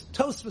machlokas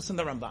Tosfos and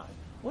the Ramban.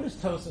 What is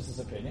Tosfos'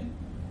 opinion?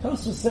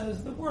 Tosfos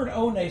says the word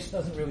ones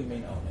doesn't really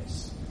mean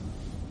ones.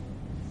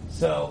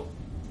 So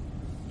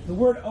the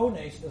word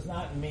ones does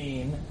not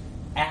mean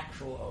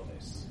actual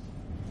ones.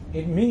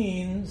 It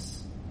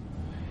means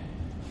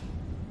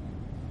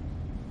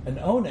an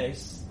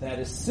ones that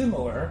is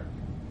similar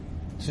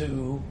to.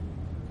 Here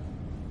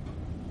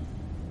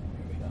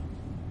we go.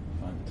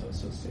 Find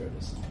Tosfos. Here it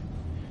is.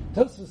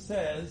 Tosfos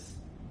says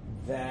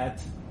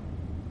that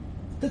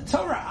the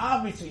Torah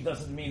obviously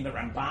doesn't mean the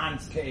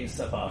Ramban's case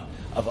of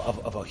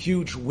a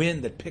huge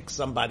wind that picks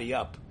somebody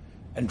up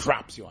and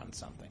drops you on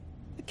something.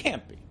 It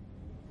can't be.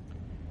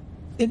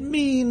 It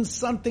means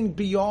something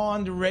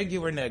beyond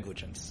regular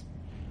negligence.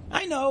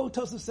 I know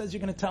Tosfos says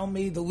you're going to tell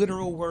me the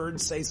literal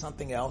words say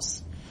something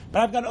else,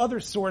 but I've got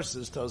other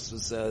sources, Tosfos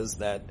says,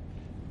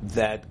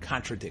 that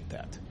contradict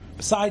that.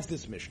 Besides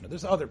this Mishnah,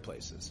 there's other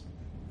places.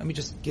 Let me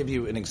just give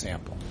you an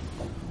example.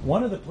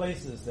 One of the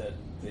places that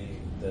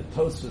the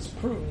Tosfos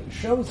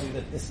shows you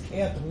that this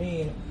can't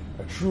mean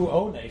a true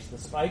ones,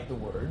 despite the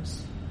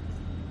words,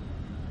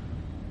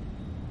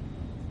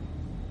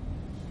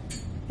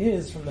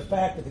 is from the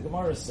fact that the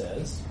Gemara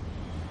says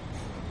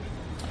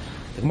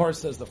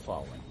the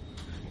following.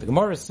 The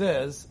Gemara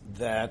says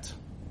that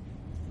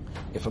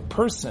if a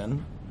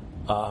person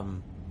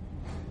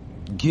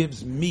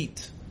gives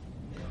meat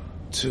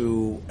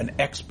to an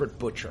expert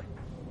butcher,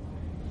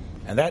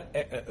 and that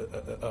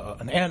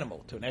an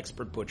animal to an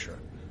expert butcher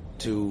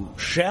to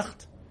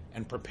shecht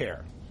and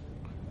prepare,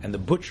 and the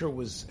butcher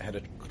had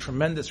a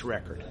tremendous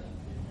record.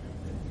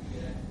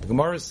 The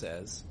Gemara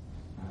says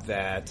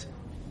that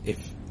if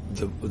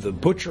the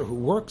butcher who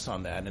works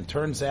on that, and it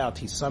turns out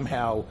he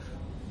somehow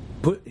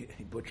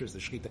he butchers the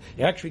shechita,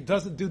 he actually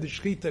doesn't do the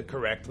shechita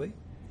correctly,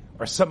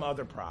 or some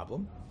other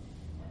problem,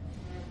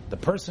 the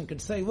person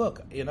could say,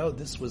 look,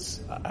 this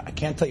was, I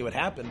can't tell you what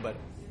happened, but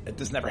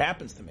this never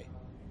happens to me.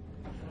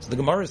 So the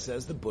Gemara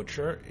says the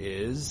butcher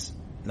is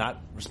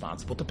not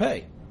responsible to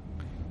pay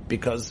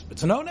because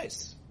it's an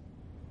ones.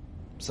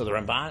 So the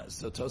Ramban,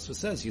 so Tosfos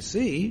says, you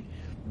see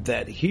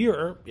that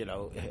here,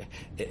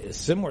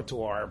 similar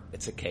to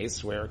it's a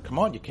case where, come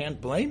on, you can't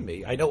blame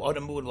me. I know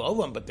Odamud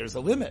Olam, but there's a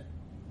limit.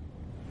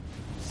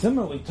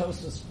 Similarly,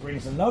 Tosfos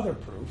brings another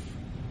proof.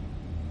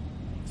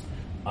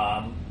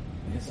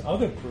 His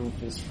other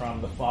proof is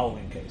from the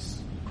following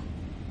case.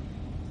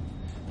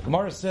 The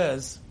Gemara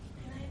says,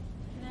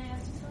 Can I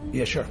ask you something?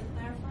 Yeah, sure. To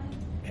clarify?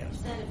 Yes. You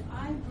said if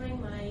I bring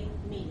my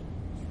meat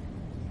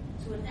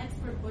to an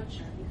expert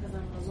butcher because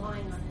I'm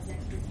relying on his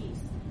expertise,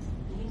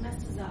 and he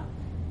messes up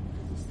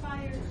because he's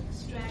tired or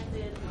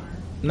distracted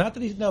or... Not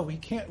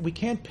that we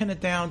can't pin it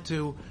down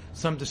to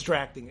some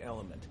distracting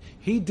element.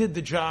 He did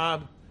the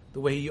job the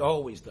way he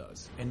always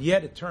does. And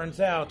yet it turns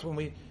out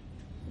when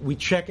we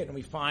check it and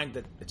we find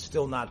that it's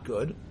still not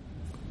good.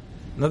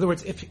 In other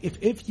words,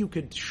 if you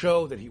could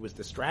show that he was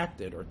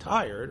distracted or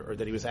tired or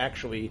that he was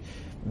actually,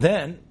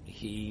 then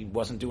he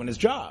wasn't doing his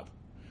job.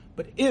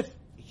 But if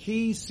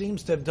he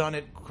seems to have done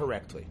it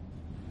correctly,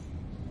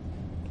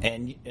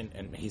 and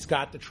he's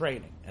got the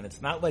training, and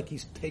it's not like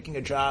he's taking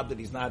a job that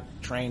he's not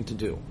trained to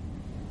do,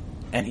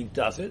 and he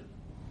does it,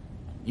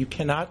 you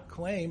cannot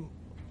claim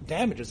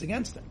damages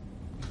against him.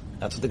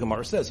 That's what the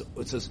Gemara says.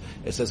 It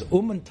says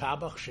uman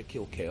tabach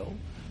shekilkel,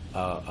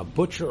 a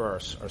butcher or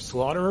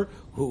slaughterer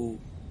who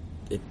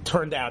it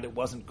turned out it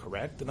wasn't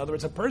correct. In other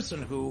words, a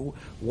person who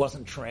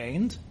wasn't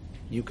trained,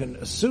 you can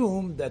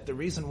assume that the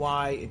reason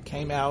why it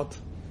came out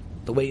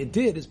the way it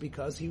did is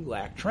because he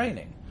lacked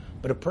training.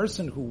 But a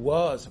person who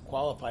was a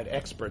qualified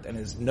expert and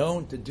is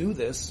known to do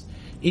this,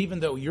 even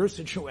though your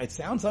situation, it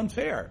sounds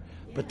unfair.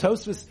 But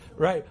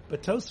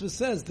Tosfos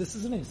says this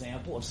is an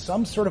example of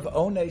some sort of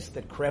ones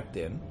that crept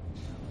in,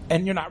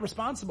 and you're not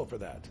responsible for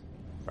that,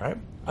 right?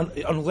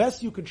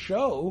 Unless you could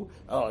show,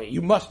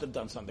 you must have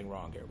done something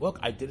wrong here. Look,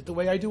 I did it the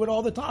way I do it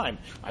all the time.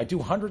 I do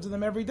hundreds of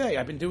them every day.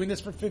 I've been doing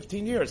this for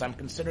 15 years. I'm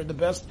considered the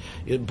best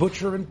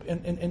butcher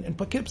in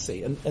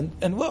Poughkeepsie.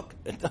 And look,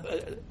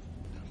 the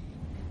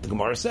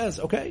Gemara says,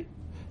 okay,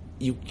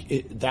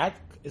 that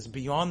is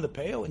beyond the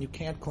pale, and you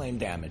can't claim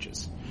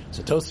damages.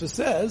 So Tosfos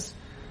says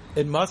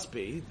it must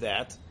be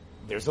that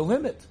there's a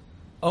limit.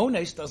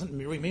 Ones doesn't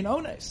really mean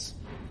ones.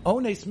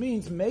 Ones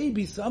means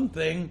maybe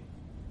something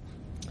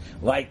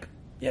like,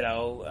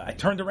 I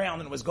turned around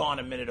and was gone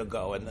a minute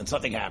ago and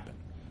something happened.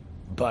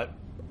 But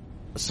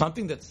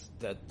something that's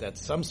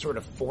some sort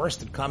of force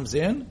that comes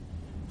in,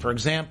 for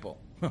example,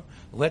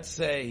 let's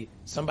say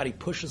somebody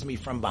pushes me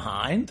from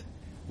behind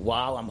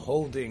while I'm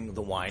holding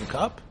the wine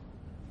cup,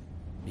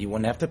 you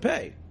wouldn't have to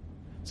pay.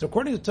 So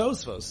according to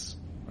Tosfos,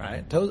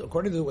 right,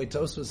 according to the way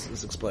Tosfos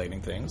is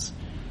explaining things,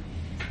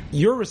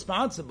 you're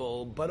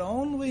responsible, but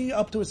only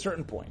up to a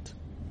certain point.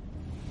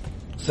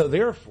 So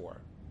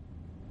therefore,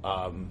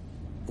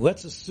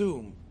 let's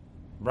assume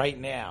right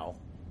now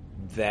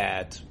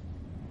that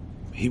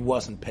he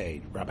wasn't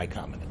paid, Rabbi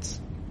Kamenetz.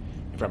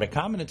 If Rabbi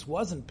Kamenetz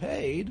wasn't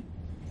paid,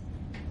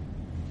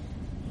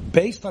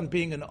 based on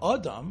being an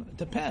Adam, it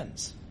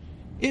depends.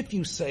 if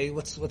you say,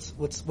 let's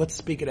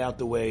speak it out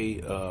the way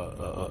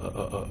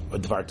a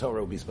Dvar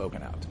Torah will be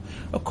spoken out.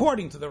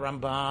 According to the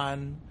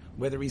Ramban,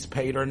 whether he's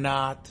paid or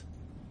not,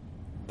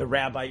 the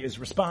rabbi is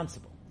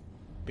responsible,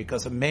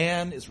 because a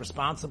man is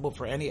responsible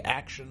for any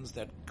actions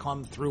that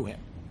come through him.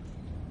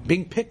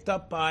 Being picked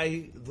up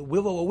by the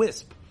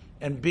will-o'-the-wisp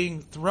and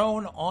being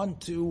thrown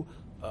onto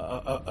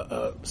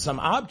some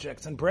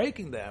objects and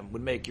breaking them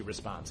would make you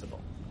responsible.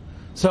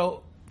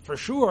 So, for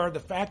sure, the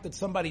fact that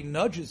somebody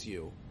nudges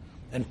you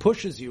and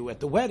pushes you at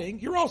the wedding,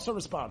 you're also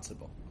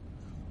responsible.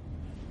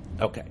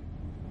 Okay.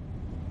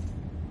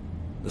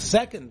 The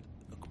second,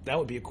 that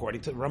would be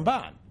according to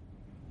Ramban.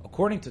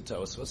 According to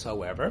Tosfos,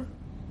 however,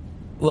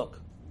 look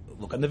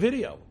on the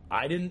video.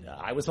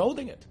 I was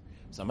holding it.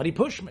 Somebody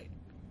pushed me.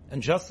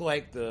 And just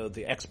like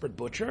the expert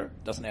butcher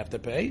doesn't have to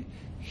pay,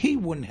 he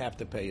wouldn't have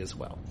to pay as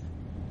well.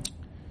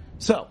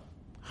 So,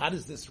 how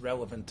is this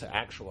relevant to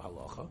actual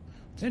halacha?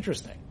 It's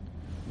interesting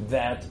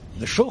that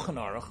the Shulchan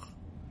Aruch,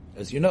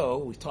 as you know,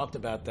 we talked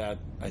about that,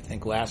 I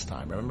think, last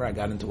time. Remember, I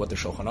got into what the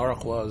Shulchan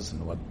Aruch was,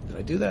 and did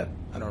I do that?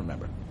 I don't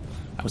remember.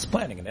 I was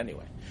planning it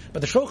anyway.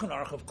 But the Shulchan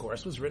Aruch, of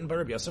course, was written by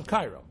Rabbi Yosef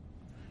Cairo.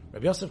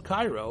 Rabbi Yosef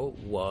Cairo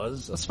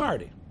was a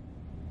Sephardi.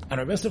 And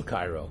Rabbi Yosef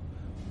Cairo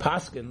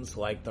paskins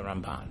like the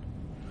Ramban,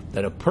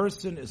 that a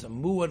person is a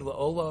muad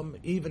la'olam,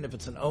 even if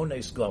it's an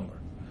ones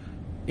gomer.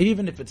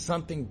 Even if it's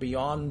something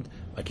beyond,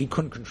 like he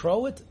couldn't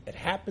control it, it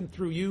happened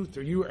through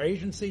your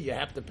agency, you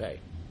have to pay.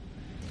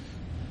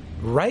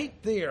 Right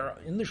there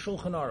in the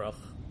Shulchan Aruch,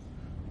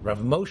 Rav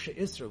Moshe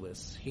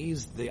Isserlis,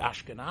 he's the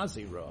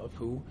Ashkenazi Rav,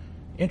 who,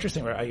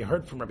 interesting, I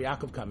heard from Rabbi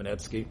Yaakov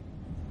Kamenetsky,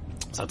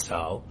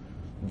 Zatzal,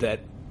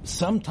 that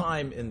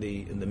sometime in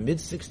the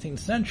mid-16th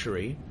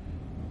century,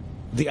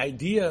 the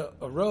idea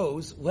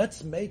arose,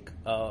 let's make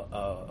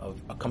a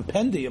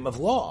compendium of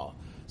law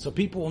so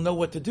people will know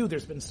what to do.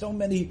 There's been so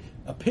many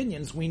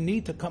opinions, we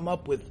need to come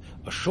up with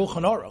a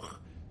Shulchan Aruch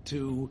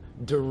to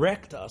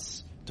direct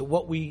us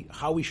to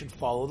how we should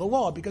follow the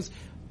law.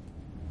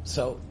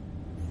 So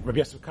Rabbi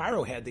Yosef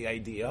Cairo had the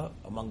idea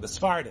among the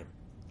Sephardim.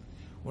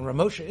 When Rav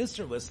Moshe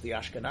Isserlis, the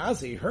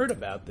Ashkenazi, heard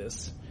about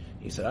this,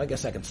 he said, I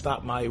guess I can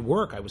stop my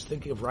work. I was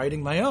thinking of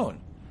writing my own.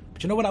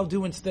 But you know what I'll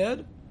do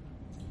instead?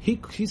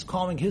 He's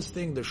calling his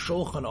thing the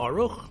Shulchan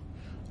Aruch.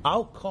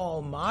 I'll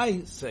call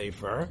my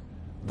sefer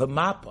the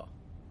Mappa.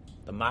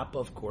 The Mappa,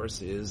 of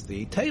course, is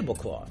the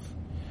tablecloth.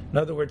 In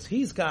other words,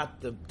 he's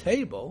got the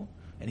table,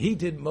 and he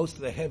did most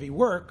of the heavy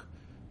work,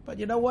 but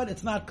you know what?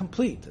 It's not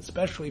complete,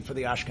 especially for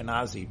the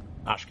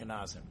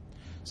Ashkenazim.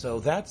 So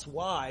that's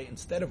why,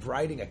 instead of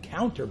writing a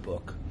counter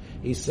book,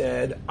 he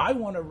said, I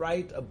want to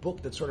write a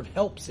book that sort of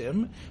helps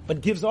him,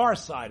 but gives our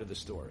side of the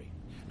story.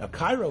 Now,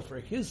 Cairo, for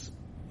his,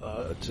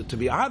 to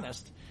be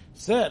honest,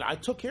 said, I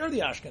took care of the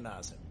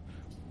Ashkenazim,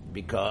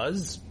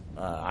 because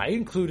I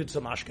included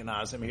some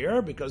Ashkenazim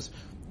here, because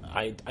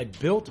I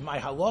built my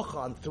halacha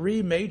on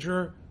three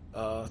major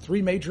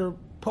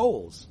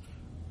poles: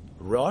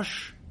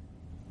 Rosh,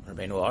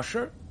 Rabbeinu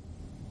Asher,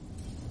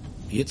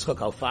 Yitzchak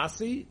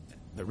Alfasi,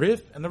 the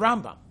Rif, and the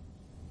Rambam.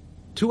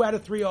 2 out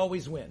of 3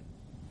 always win.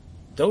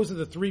 Those are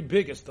the 3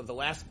 biggest of the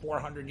last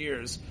 400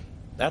 years.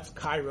 That's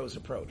Cairo's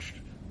approach.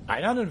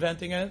 I'm not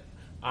inventing it.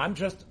 I'm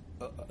just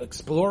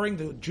exploring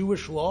the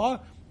Jewish law,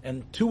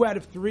 and 2 out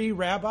of 3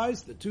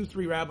 rabbis, the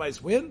 3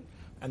 rabbis win.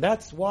 And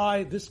that's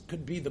why this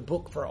could be the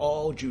book for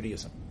all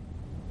Judaism.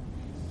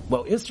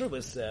 Well,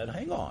 Isserlis said,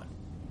 hang on.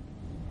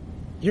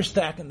 You're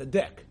stacking the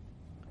deck.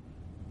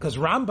 Because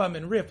Rambam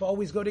and Rif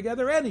always go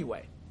together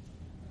anyway.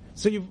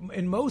 So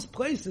in most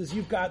places,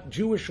 you've got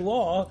Jewish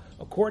law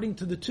according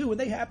to the 2, and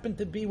they happen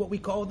to be what we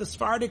call the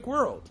Sephardic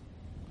world.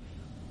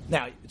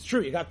 Now, it's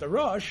true, you got the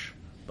Rosh,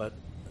 but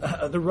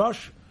the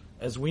Rosh,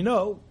 as we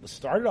know,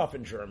 started off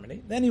in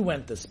Germany, then he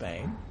went to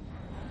Spain.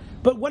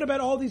 But what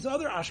about all these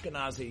other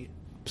Ashkenazi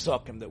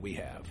psukim that we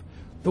have?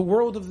 The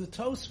world of the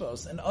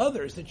Tosfos and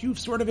others that you've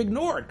sort of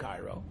ignored,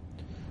 Cairo.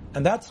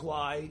 And that's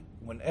why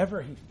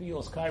whenever he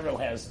feels Cairo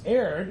has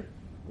erred,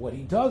 what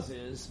he does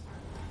is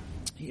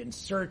he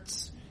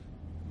inserts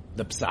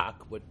the psak,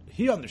 what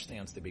he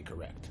understands to be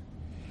correct.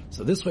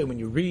 So this way, when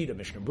you read a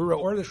Mishnah Berurah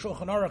or the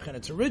Shulchan Aruch in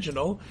its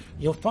original,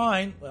 you'll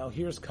find, well,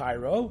 here's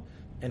Cairo,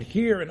 and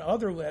here in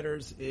other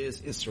letters is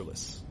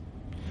Isserlis.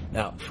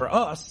 Now, for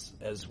us,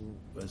 as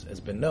has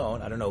been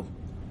known, I don't know,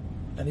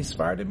 any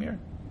Sephardim here?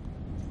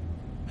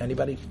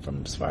 Anybody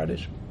from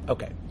Sephardish?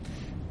 Okay.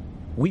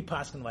 We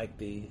paskin like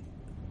the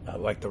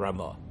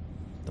Ramah.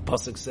 The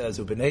pasuk says,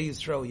 "U'bnei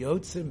Yisrael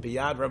yotzim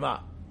biyad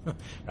Ramah."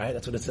 Right?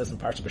 That's what it says in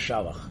Parshat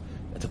B'Shalach.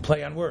 It's a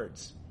play on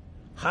words.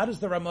 How does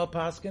the Ramah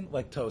paskin?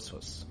 Like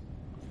Tosfos,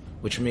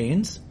 which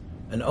means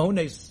a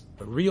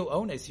real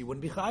ones, you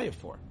wouldn't be chayiv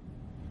for.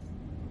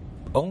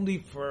 Only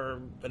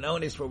for an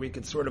ones where we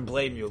could sort of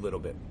blame you a little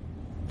bit.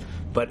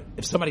 But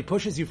if somebody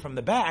pushes you from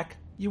the back,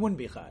 you wouldn't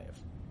be chayiv.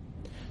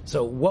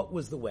 So what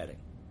was the wedding?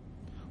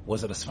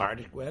 Was it a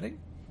Sephardic wedding?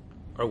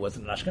 Or was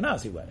it an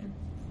Ashkenazi wedding?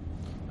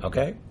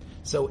 Okay?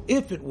 So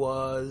if it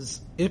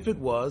was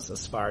a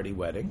Sephardi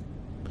wedding,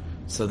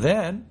 so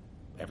then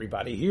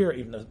everybody here,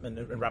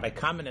 even Rabbi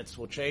Kamenetz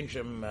will change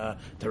him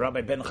to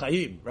Rabbi Ben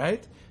Chaim,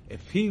 right?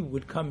 If he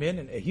would come in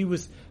and he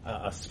was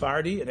a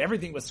Sephardi and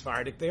everything was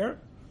Sephardic there,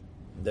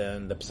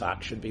 then the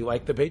psak should be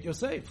like the Beit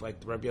Yosef, like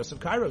the Rabbi Yosef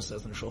Cairo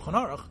says in Shulchan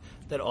Aruch,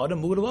 that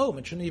Adam Mudalom,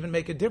 it shouldn't even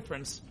make a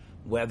difference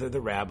whether the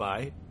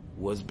rabbi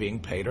was being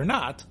paid or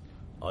not.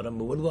 Adam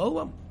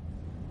Mudalom.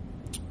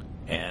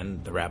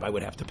 And the rabbi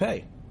would have to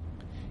pay.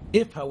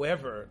 If,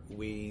 however,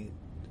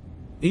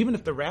 even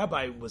if the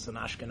rabbi was an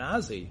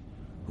Ashkenazi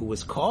who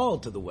was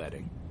called to the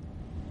wedding,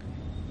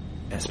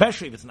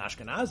 especially if it's an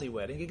Ashkenazi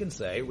wedding, you can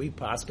say, we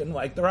paskin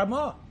like the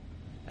Ramah.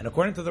 And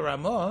according to the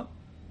Ramah,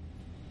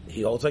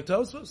 he holds like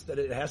Tosfos, that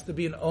it has to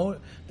be an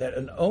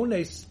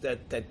ones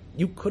that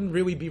you couldn't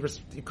really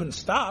you couldn't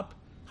stop.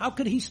 How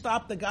could he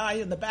stop the guy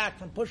in the back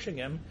from pushing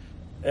him?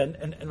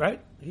 And right?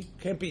 He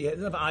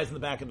doesn't have eyes in the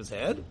back of his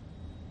head.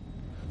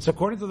 So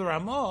according to the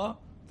Ramah,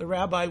 the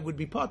rabbi would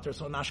be potter.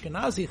 So in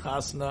Ashkenazi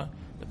chasna,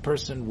 the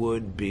person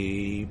would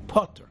be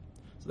potter.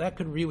 So that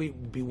could really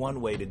be one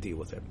way to deal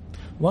with it.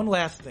 One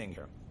last thing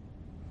here.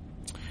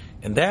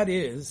 And that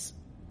is,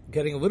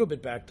 getting a little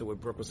bit back to what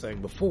Brooke was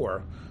saying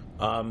before,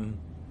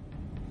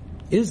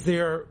 is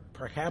there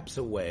perhaps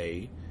a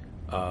way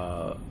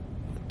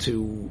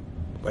to,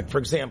 like, for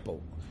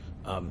example,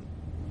 I'll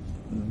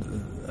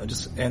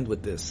just end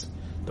with this.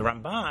 The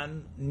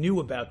Ramban knew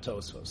about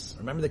Tosfos.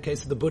 Remember the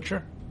case of the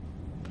butcher?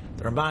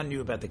 The Ramban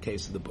knew about the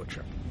case of the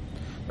butcher.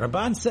 The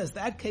Ramban says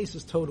that case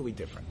is totally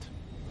different.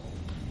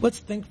 Let's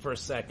think for a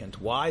second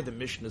why the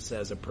Mishnah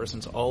says a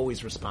person's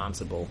always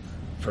responsible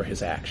for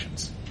his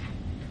actions.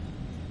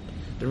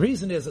 The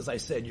reason is, as I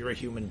said, you're a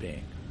human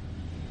being.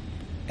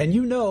 And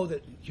you know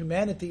that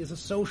humanity is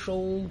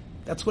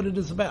that's what it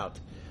is about,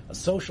 a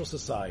social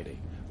society.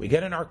 We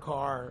get in our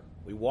car,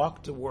 we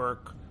walk to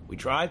work, we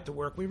drive to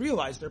work, we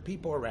realize there are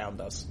people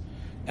around us.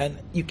 And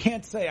you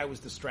can't say I was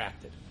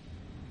distracted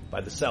by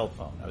the cell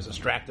phone, I was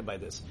distracted by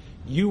this.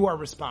 You are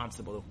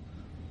responsible.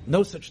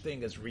 No such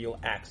thing as real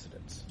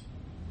accidents.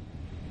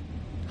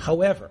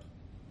 However,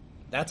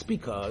 that's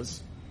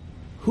because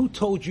who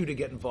told you to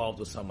get involved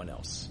with someone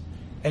else?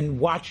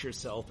 And watch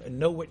yourself and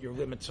know what your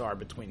limits are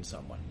between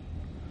someone.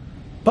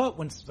 But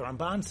when the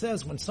Ramban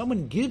says, when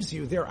someone gives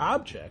you their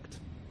object,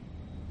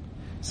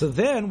 so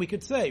then we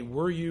could say,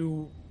 were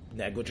you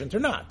negligent or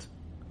not?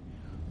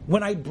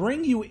 When I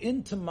bring you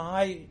into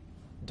my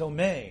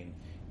domain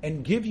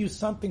and give you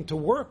something to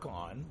work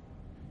on,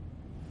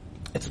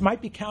 it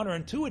might be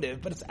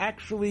counterintuitive, but it's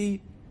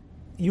actually,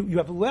 you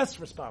have less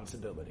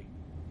responsibility.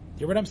 You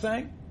hear what I'm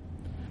saying?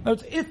 In other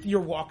words, if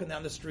you're walking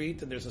down the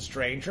street and there's a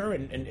stranger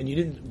and you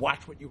didn't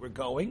watch what you were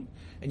going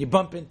and you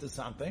bump into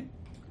something,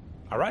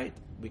 all right,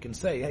 we can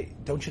say, hey,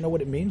 don't you know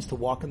what it means to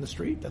walk in the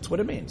street? That's what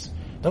it means.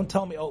 Don't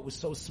tell me, oh, it was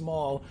so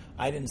small,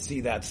 I didn't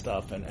see that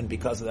stuff, and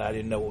because of that, I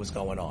didn't know what was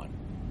going on.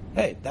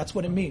 Hey, that's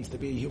what it means to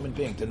be a human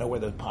being, to know where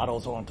the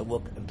potholes are and to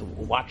look and to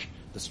watch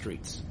the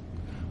streets.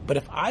 But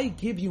if I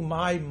give you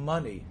my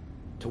money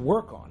to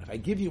work on, if I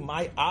give you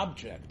my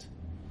object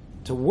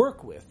to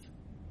work with,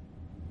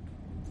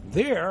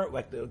 there,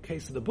 like the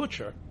case of the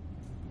butcher,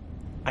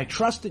 I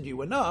trusted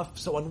you enough,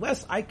 so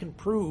unless I can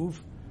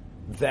prove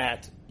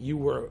that you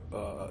were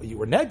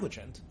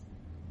negligent,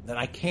 then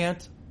I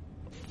can't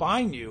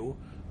fine you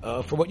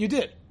for what you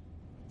did,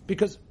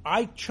 because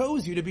I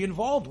chose you to be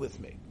involved with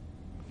me,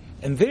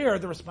 and there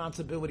the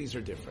responsibilities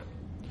are different.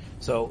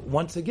 So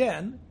once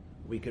again,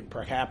 we could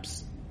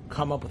perhaps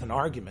come up with an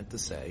argument to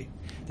say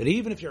that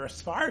even if you're a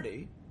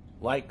Sephardi,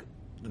 like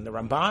in the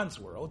Ramban's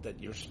world,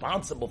 that you're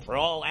responsible for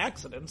all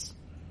accidents,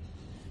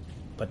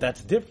 but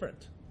that's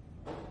different.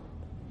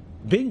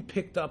 Being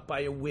picked up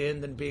by a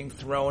wind and being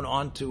thrown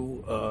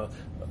onto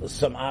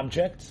some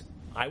object.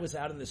 I was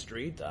out in the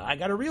street. I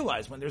got to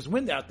realize when there's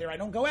wind out there, I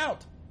don't go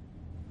out.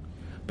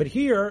 But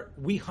here,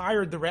 we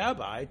hired the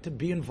rabbi to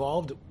be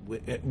involved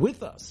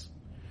with us.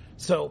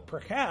 So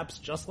perhaps,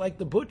 just like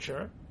the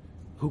butcher,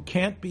 who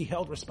can't be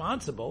held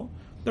responsible,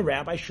 the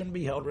rabbi shouldn't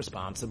be held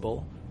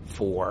responsible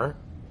for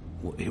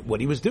what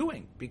he was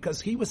doing,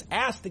 because he was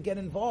asked to get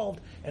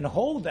involved and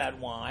hold that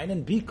wine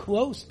and be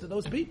close to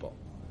those people.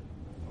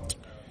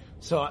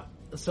 So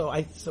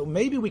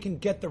maybe we can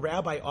get the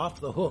rabbi off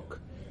the hook,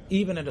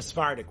 even at a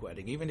Sephardic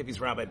wedding, even if he's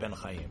Rabbi Ben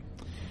Chaim.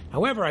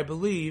 However, I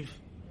believe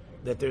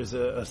that there's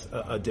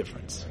a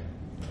difference.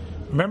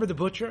 Remember the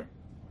butcher?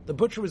 The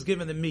butcher was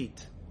given the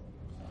meat.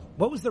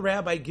 What was the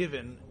rabbi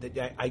given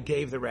that I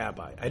gave the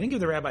rabbi? I didn't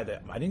give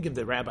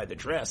the rabbi the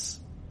dress.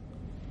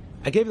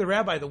 I gave the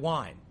rabbi the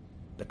wine,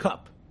 the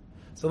cup.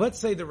 So let's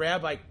say the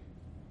rabbi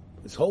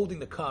is holding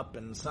the cup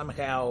and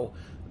somehow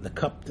the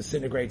cup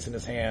disintegrates in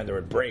his hand or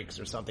it breaks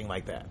or something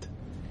like that.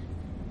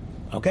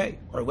 Okay?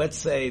 Or let's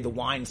say the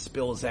wine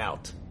spills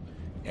out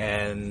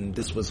and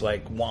this was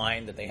like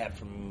wine that they had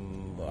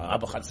from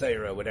Abu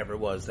Chatzera, whatever it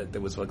was, that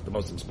was like the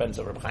most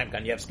expensive, or Chaim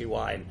Kanievsky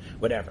wine,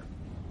 whatever.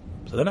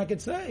 So then I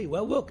could say,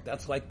 well, look,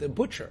 that's like the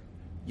butcher.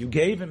 You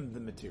gave him the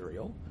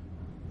material,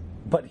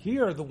 but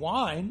here the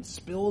wine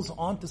spills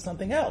onto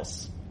something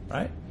else,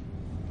 right?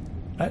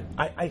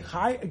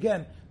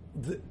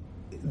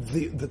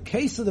 the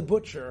case of the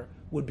butcher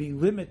would be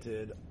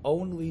limited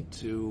only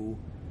to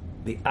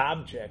the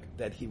object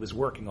that he was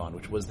working on,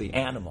 which was the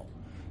animal.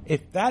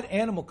 If that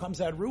animal comes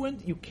out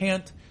ruined, you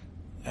can't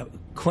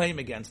claim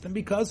against him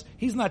because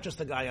he's not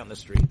just a guy on the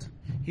street.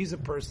 He's a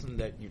person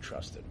that you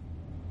trusted.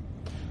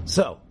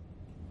 So,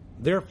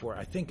 therefore,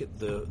 I think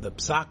the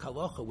psak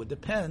halacha would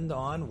depend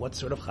on what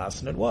sort of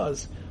chassan it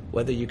was,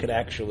 whether you could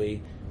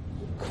actually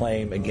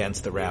claim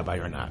against the rabbi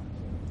or not.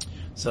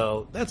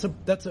 So that's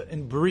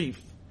in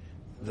brief.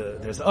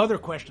 There's other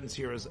questions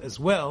here as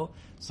well.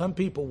 Some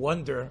people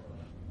wonder,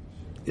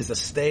 is a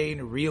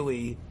stain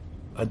really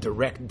a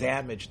direct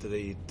damage to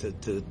the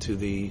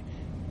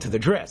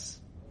dress?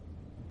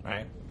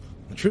 Right?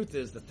 The truth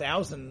is,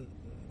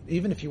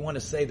 even if you want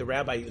to say the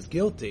rabbi is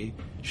guilty,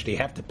 should he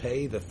have to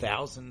pay the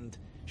 1,000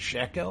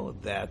 shekel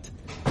that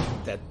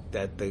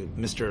the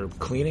Mr.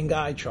 Cleaning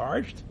guy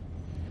charged?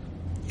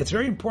 It's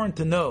very important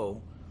to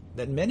know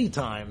that many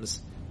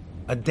times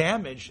a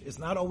damage is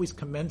not always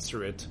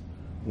commensurate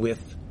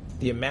with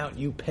the amount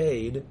you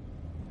paid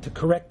to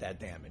correct that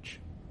damage.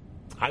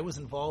 I was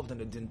involved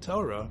in a din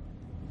Torah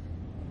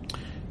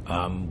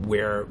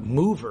where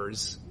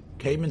movers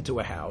came into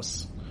a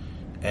house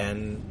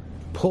and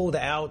pulled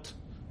out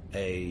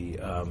a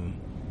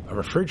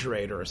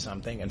refrigerator or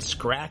something and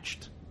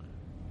scratched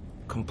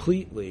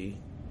completely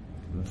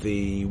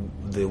the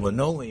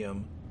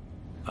linoleum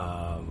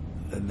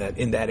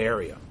in that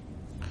area.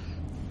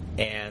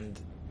 And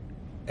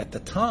at the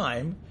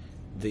time,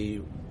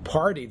 the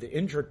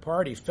injured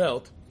party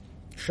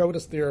showed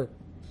us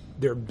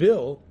their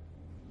bill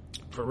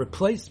for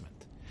replacement.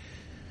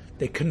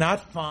 They could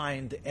not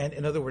find, and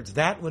in other words,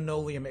 that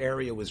linoleum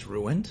area was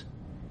ruined,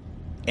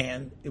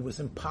 and it was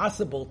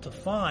impossible to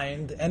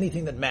find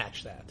anything that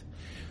matched that.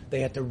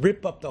 They had to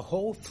rip up the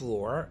whole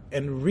floor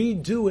and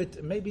redo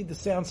it. Maybe this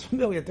sounds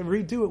familiar. To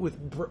redo it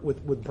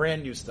with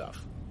brand new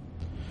stuff.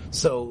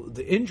 So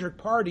the injured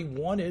party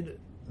wanted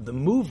the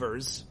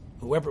movers,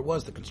 whoever it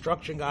was, the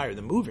construction guy or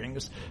the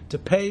movers, to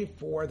pay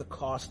for the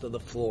cost of the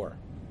floor,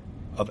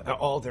 of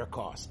all their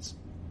costs.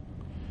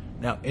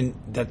 Now,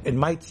 it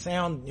might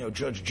sound,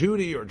 Judge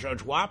Judy or Judge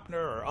Wapner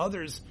or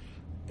others,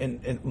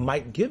 and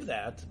might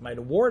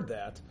award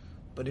that,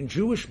 but in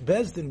Jewish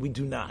Beis Din we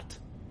do not,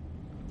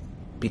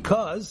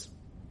 because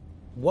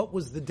what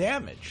was the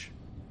damage,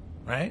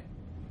 right?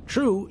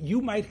 True,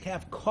 you might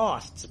have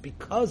costs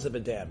because of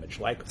a damage,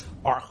 like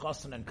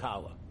Archasan and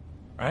Kalah,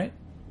 right?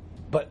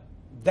 But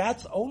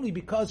that's only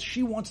because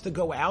she wants to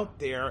go out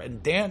there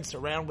and dance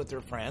around with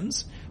her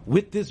friends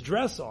with this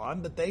dress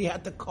on, that they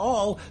had to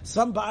call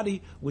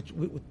somebody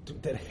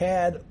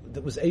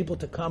that was able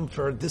to come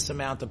for this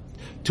amount of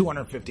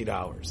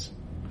 $250.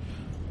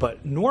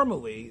 But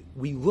normally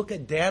we look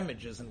at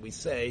damages and we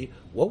say,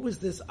 what was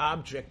this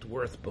object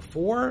worth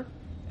before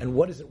and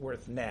what is it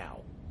worth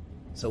now?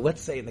 So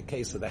let's say in the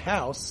case of the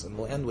house, and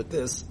we'll end with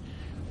this,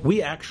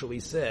 we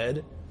actually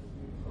said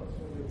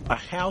a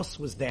house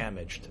was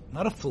damaged,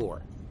 not a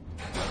floor.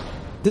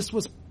 This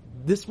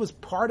was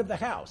part of the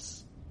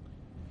house.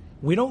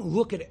 We don't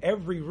look at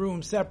every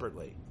room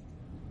separately.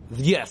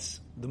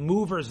 Yes, the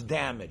mover's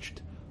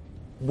damaged.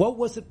 What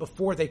was it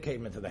before they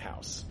came into the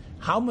house?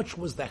 How much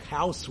was the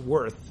house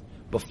worth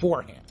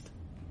beforehand?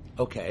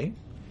 Okay.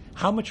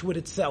 How much would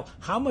it sell?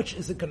 How much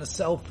is it going to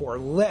sell for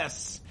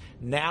less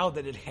now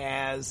that it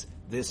has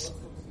this?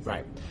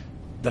 Right.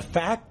 The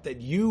fact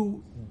that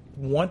you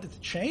wanted to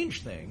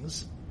change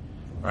things,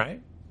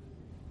 right?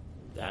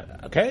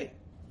 Okay.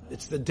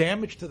 It's the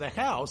damage to the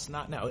house,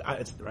 not now.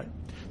 It's right.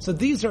 So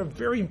these are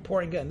very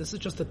important. Again, this is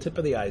just the tip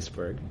of the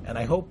iceberg, and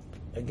I hope,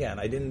 again,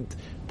 I didn't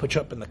put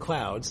you up in the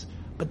clouds.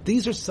 But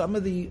these are some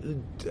of the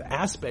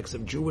aspects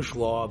of Jewish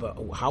law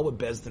of how a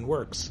Beis Din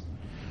works,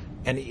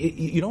 and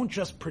you don't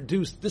just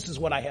produce. This is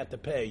what I had to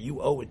pay.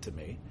 You owe it to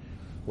me.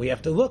 We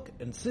have to look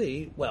and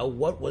see. Well,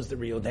 what was the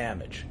real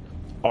damage?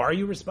 Are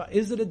you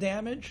Is it a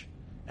damage?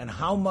 And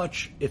how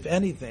much, if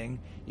anything,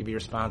 you'd be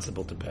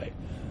responsible to pay.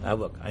 Now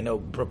look, I know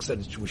Brooke said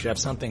we should have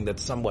something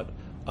that's somewhat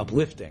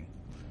uplifting,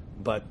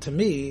 but to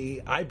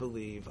me, I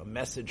believe a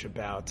message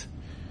about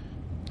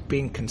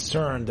being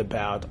concerned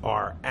about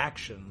our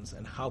actions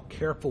and how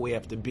careful we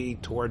have to be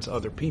towards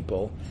other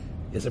people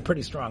is a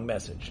pretty strong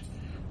message.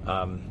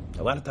 A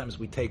lot of times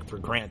we take for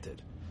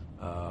granted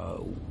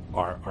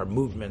our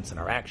movements and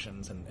our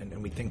actions,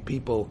 and we think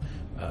people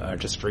are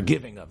just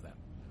forgiving of them.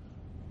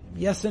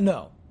 Yes and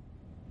no.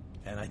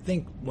 And I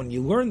think when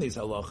you learn these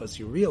halachas,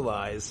 you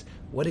realize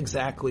what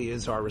exactly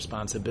is our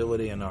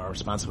responsibility and our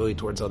responsibility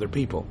towards other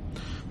people.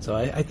 So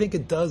I think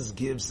it does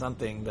give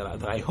something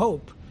that I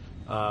hope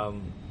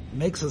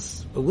makes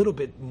us a little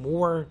bit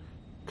more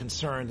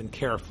concerned and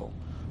careful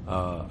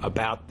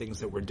about things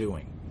that we're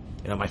doing.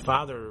 My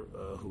father,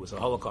 who was a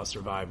Holocaust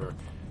survivor,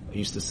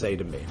 used to say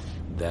to me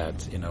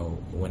that,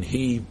 when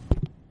he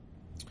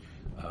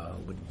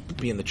would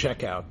be in the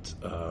checkout,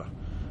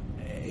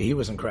 he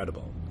was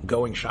incredible.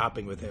 Going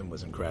shopping with him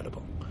was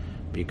incredible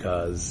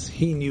because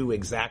he knew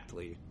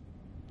exactly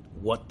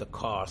what the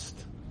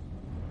cost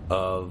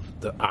of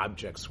the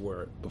objects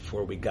were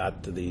before we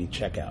got to the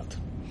checkout.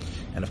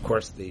 And of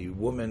course, the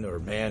woman or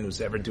man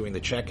who's ever doing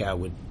the checkout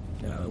would,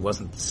 it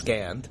wasn't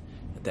scanned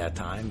at that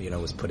time,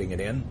 was putting it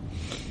in.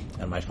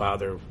 And my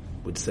father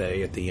would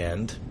say at the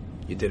end,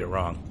 you did it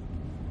wrong.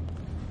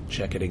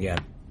 Check it again.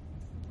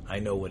 I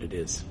know what it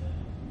is.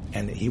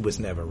 And he was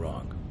never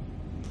wrong.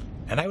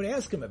 And I would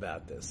ask him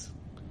about this,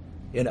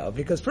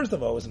 because first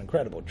of all, it was an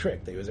incredible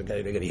trick.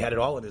 He had it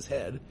all in his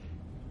head.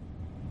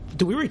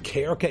 Do we really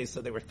care? Okay,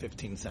 so they were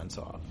 15 cents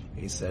off.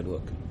 He said,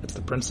 look, it's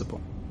the principle.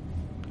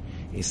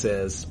 He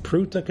says,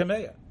 pruta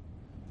kameya.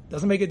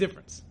 Doesn't make a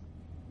difference.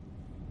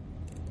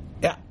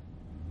 Yeah.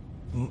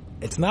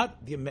 It's not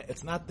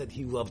that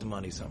he loved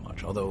money so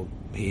much, although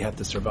he had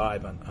to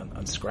survive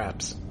on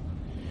scraps.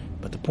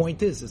 But the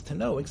point is to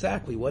know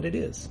exactly what it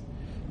is.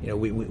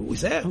 We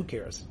say, who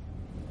cares?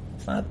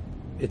 It's not.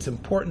 It's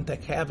important to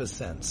have a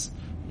sense.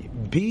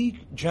 Be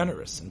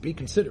generous and be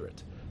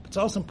considerate. But it's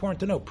also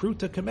important to know,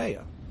 pruta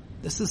kameya.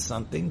 This is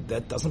something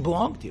that doesn't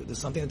belong to you. This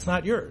is something that's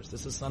not yours.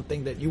 This is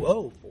something that you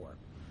owe for.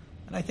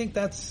 And I think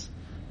that's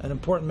an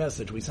important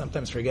message. We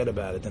sometimes forget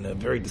about it in a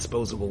very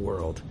disposable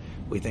world.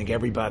 We think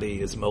everybody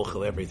is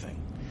mochel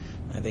everything.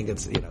 I think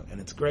it's, and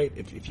it's great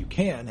if you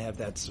can have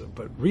that,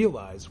 but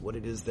realize what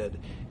it is that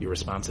your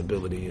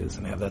responsibility is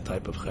and have that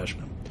type of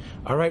cheshbon.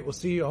 All right, we'll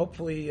see you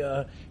hopefully,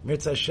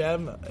 Mirz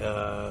Hashem,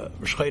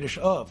 Rosh Chodesh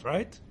Av,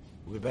 right?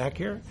 We'll be back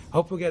here.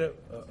 Hopefully get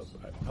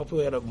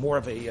a more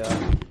of a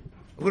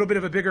little bit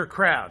of a bigger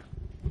crowd.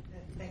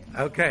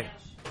 Okay,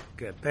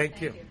 good.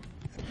 Thank you.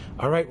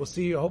 All right, we'll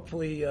see you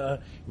hopefully,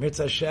 Mirz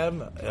Hashem,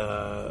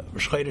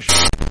 Rosh Chodesh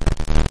Av.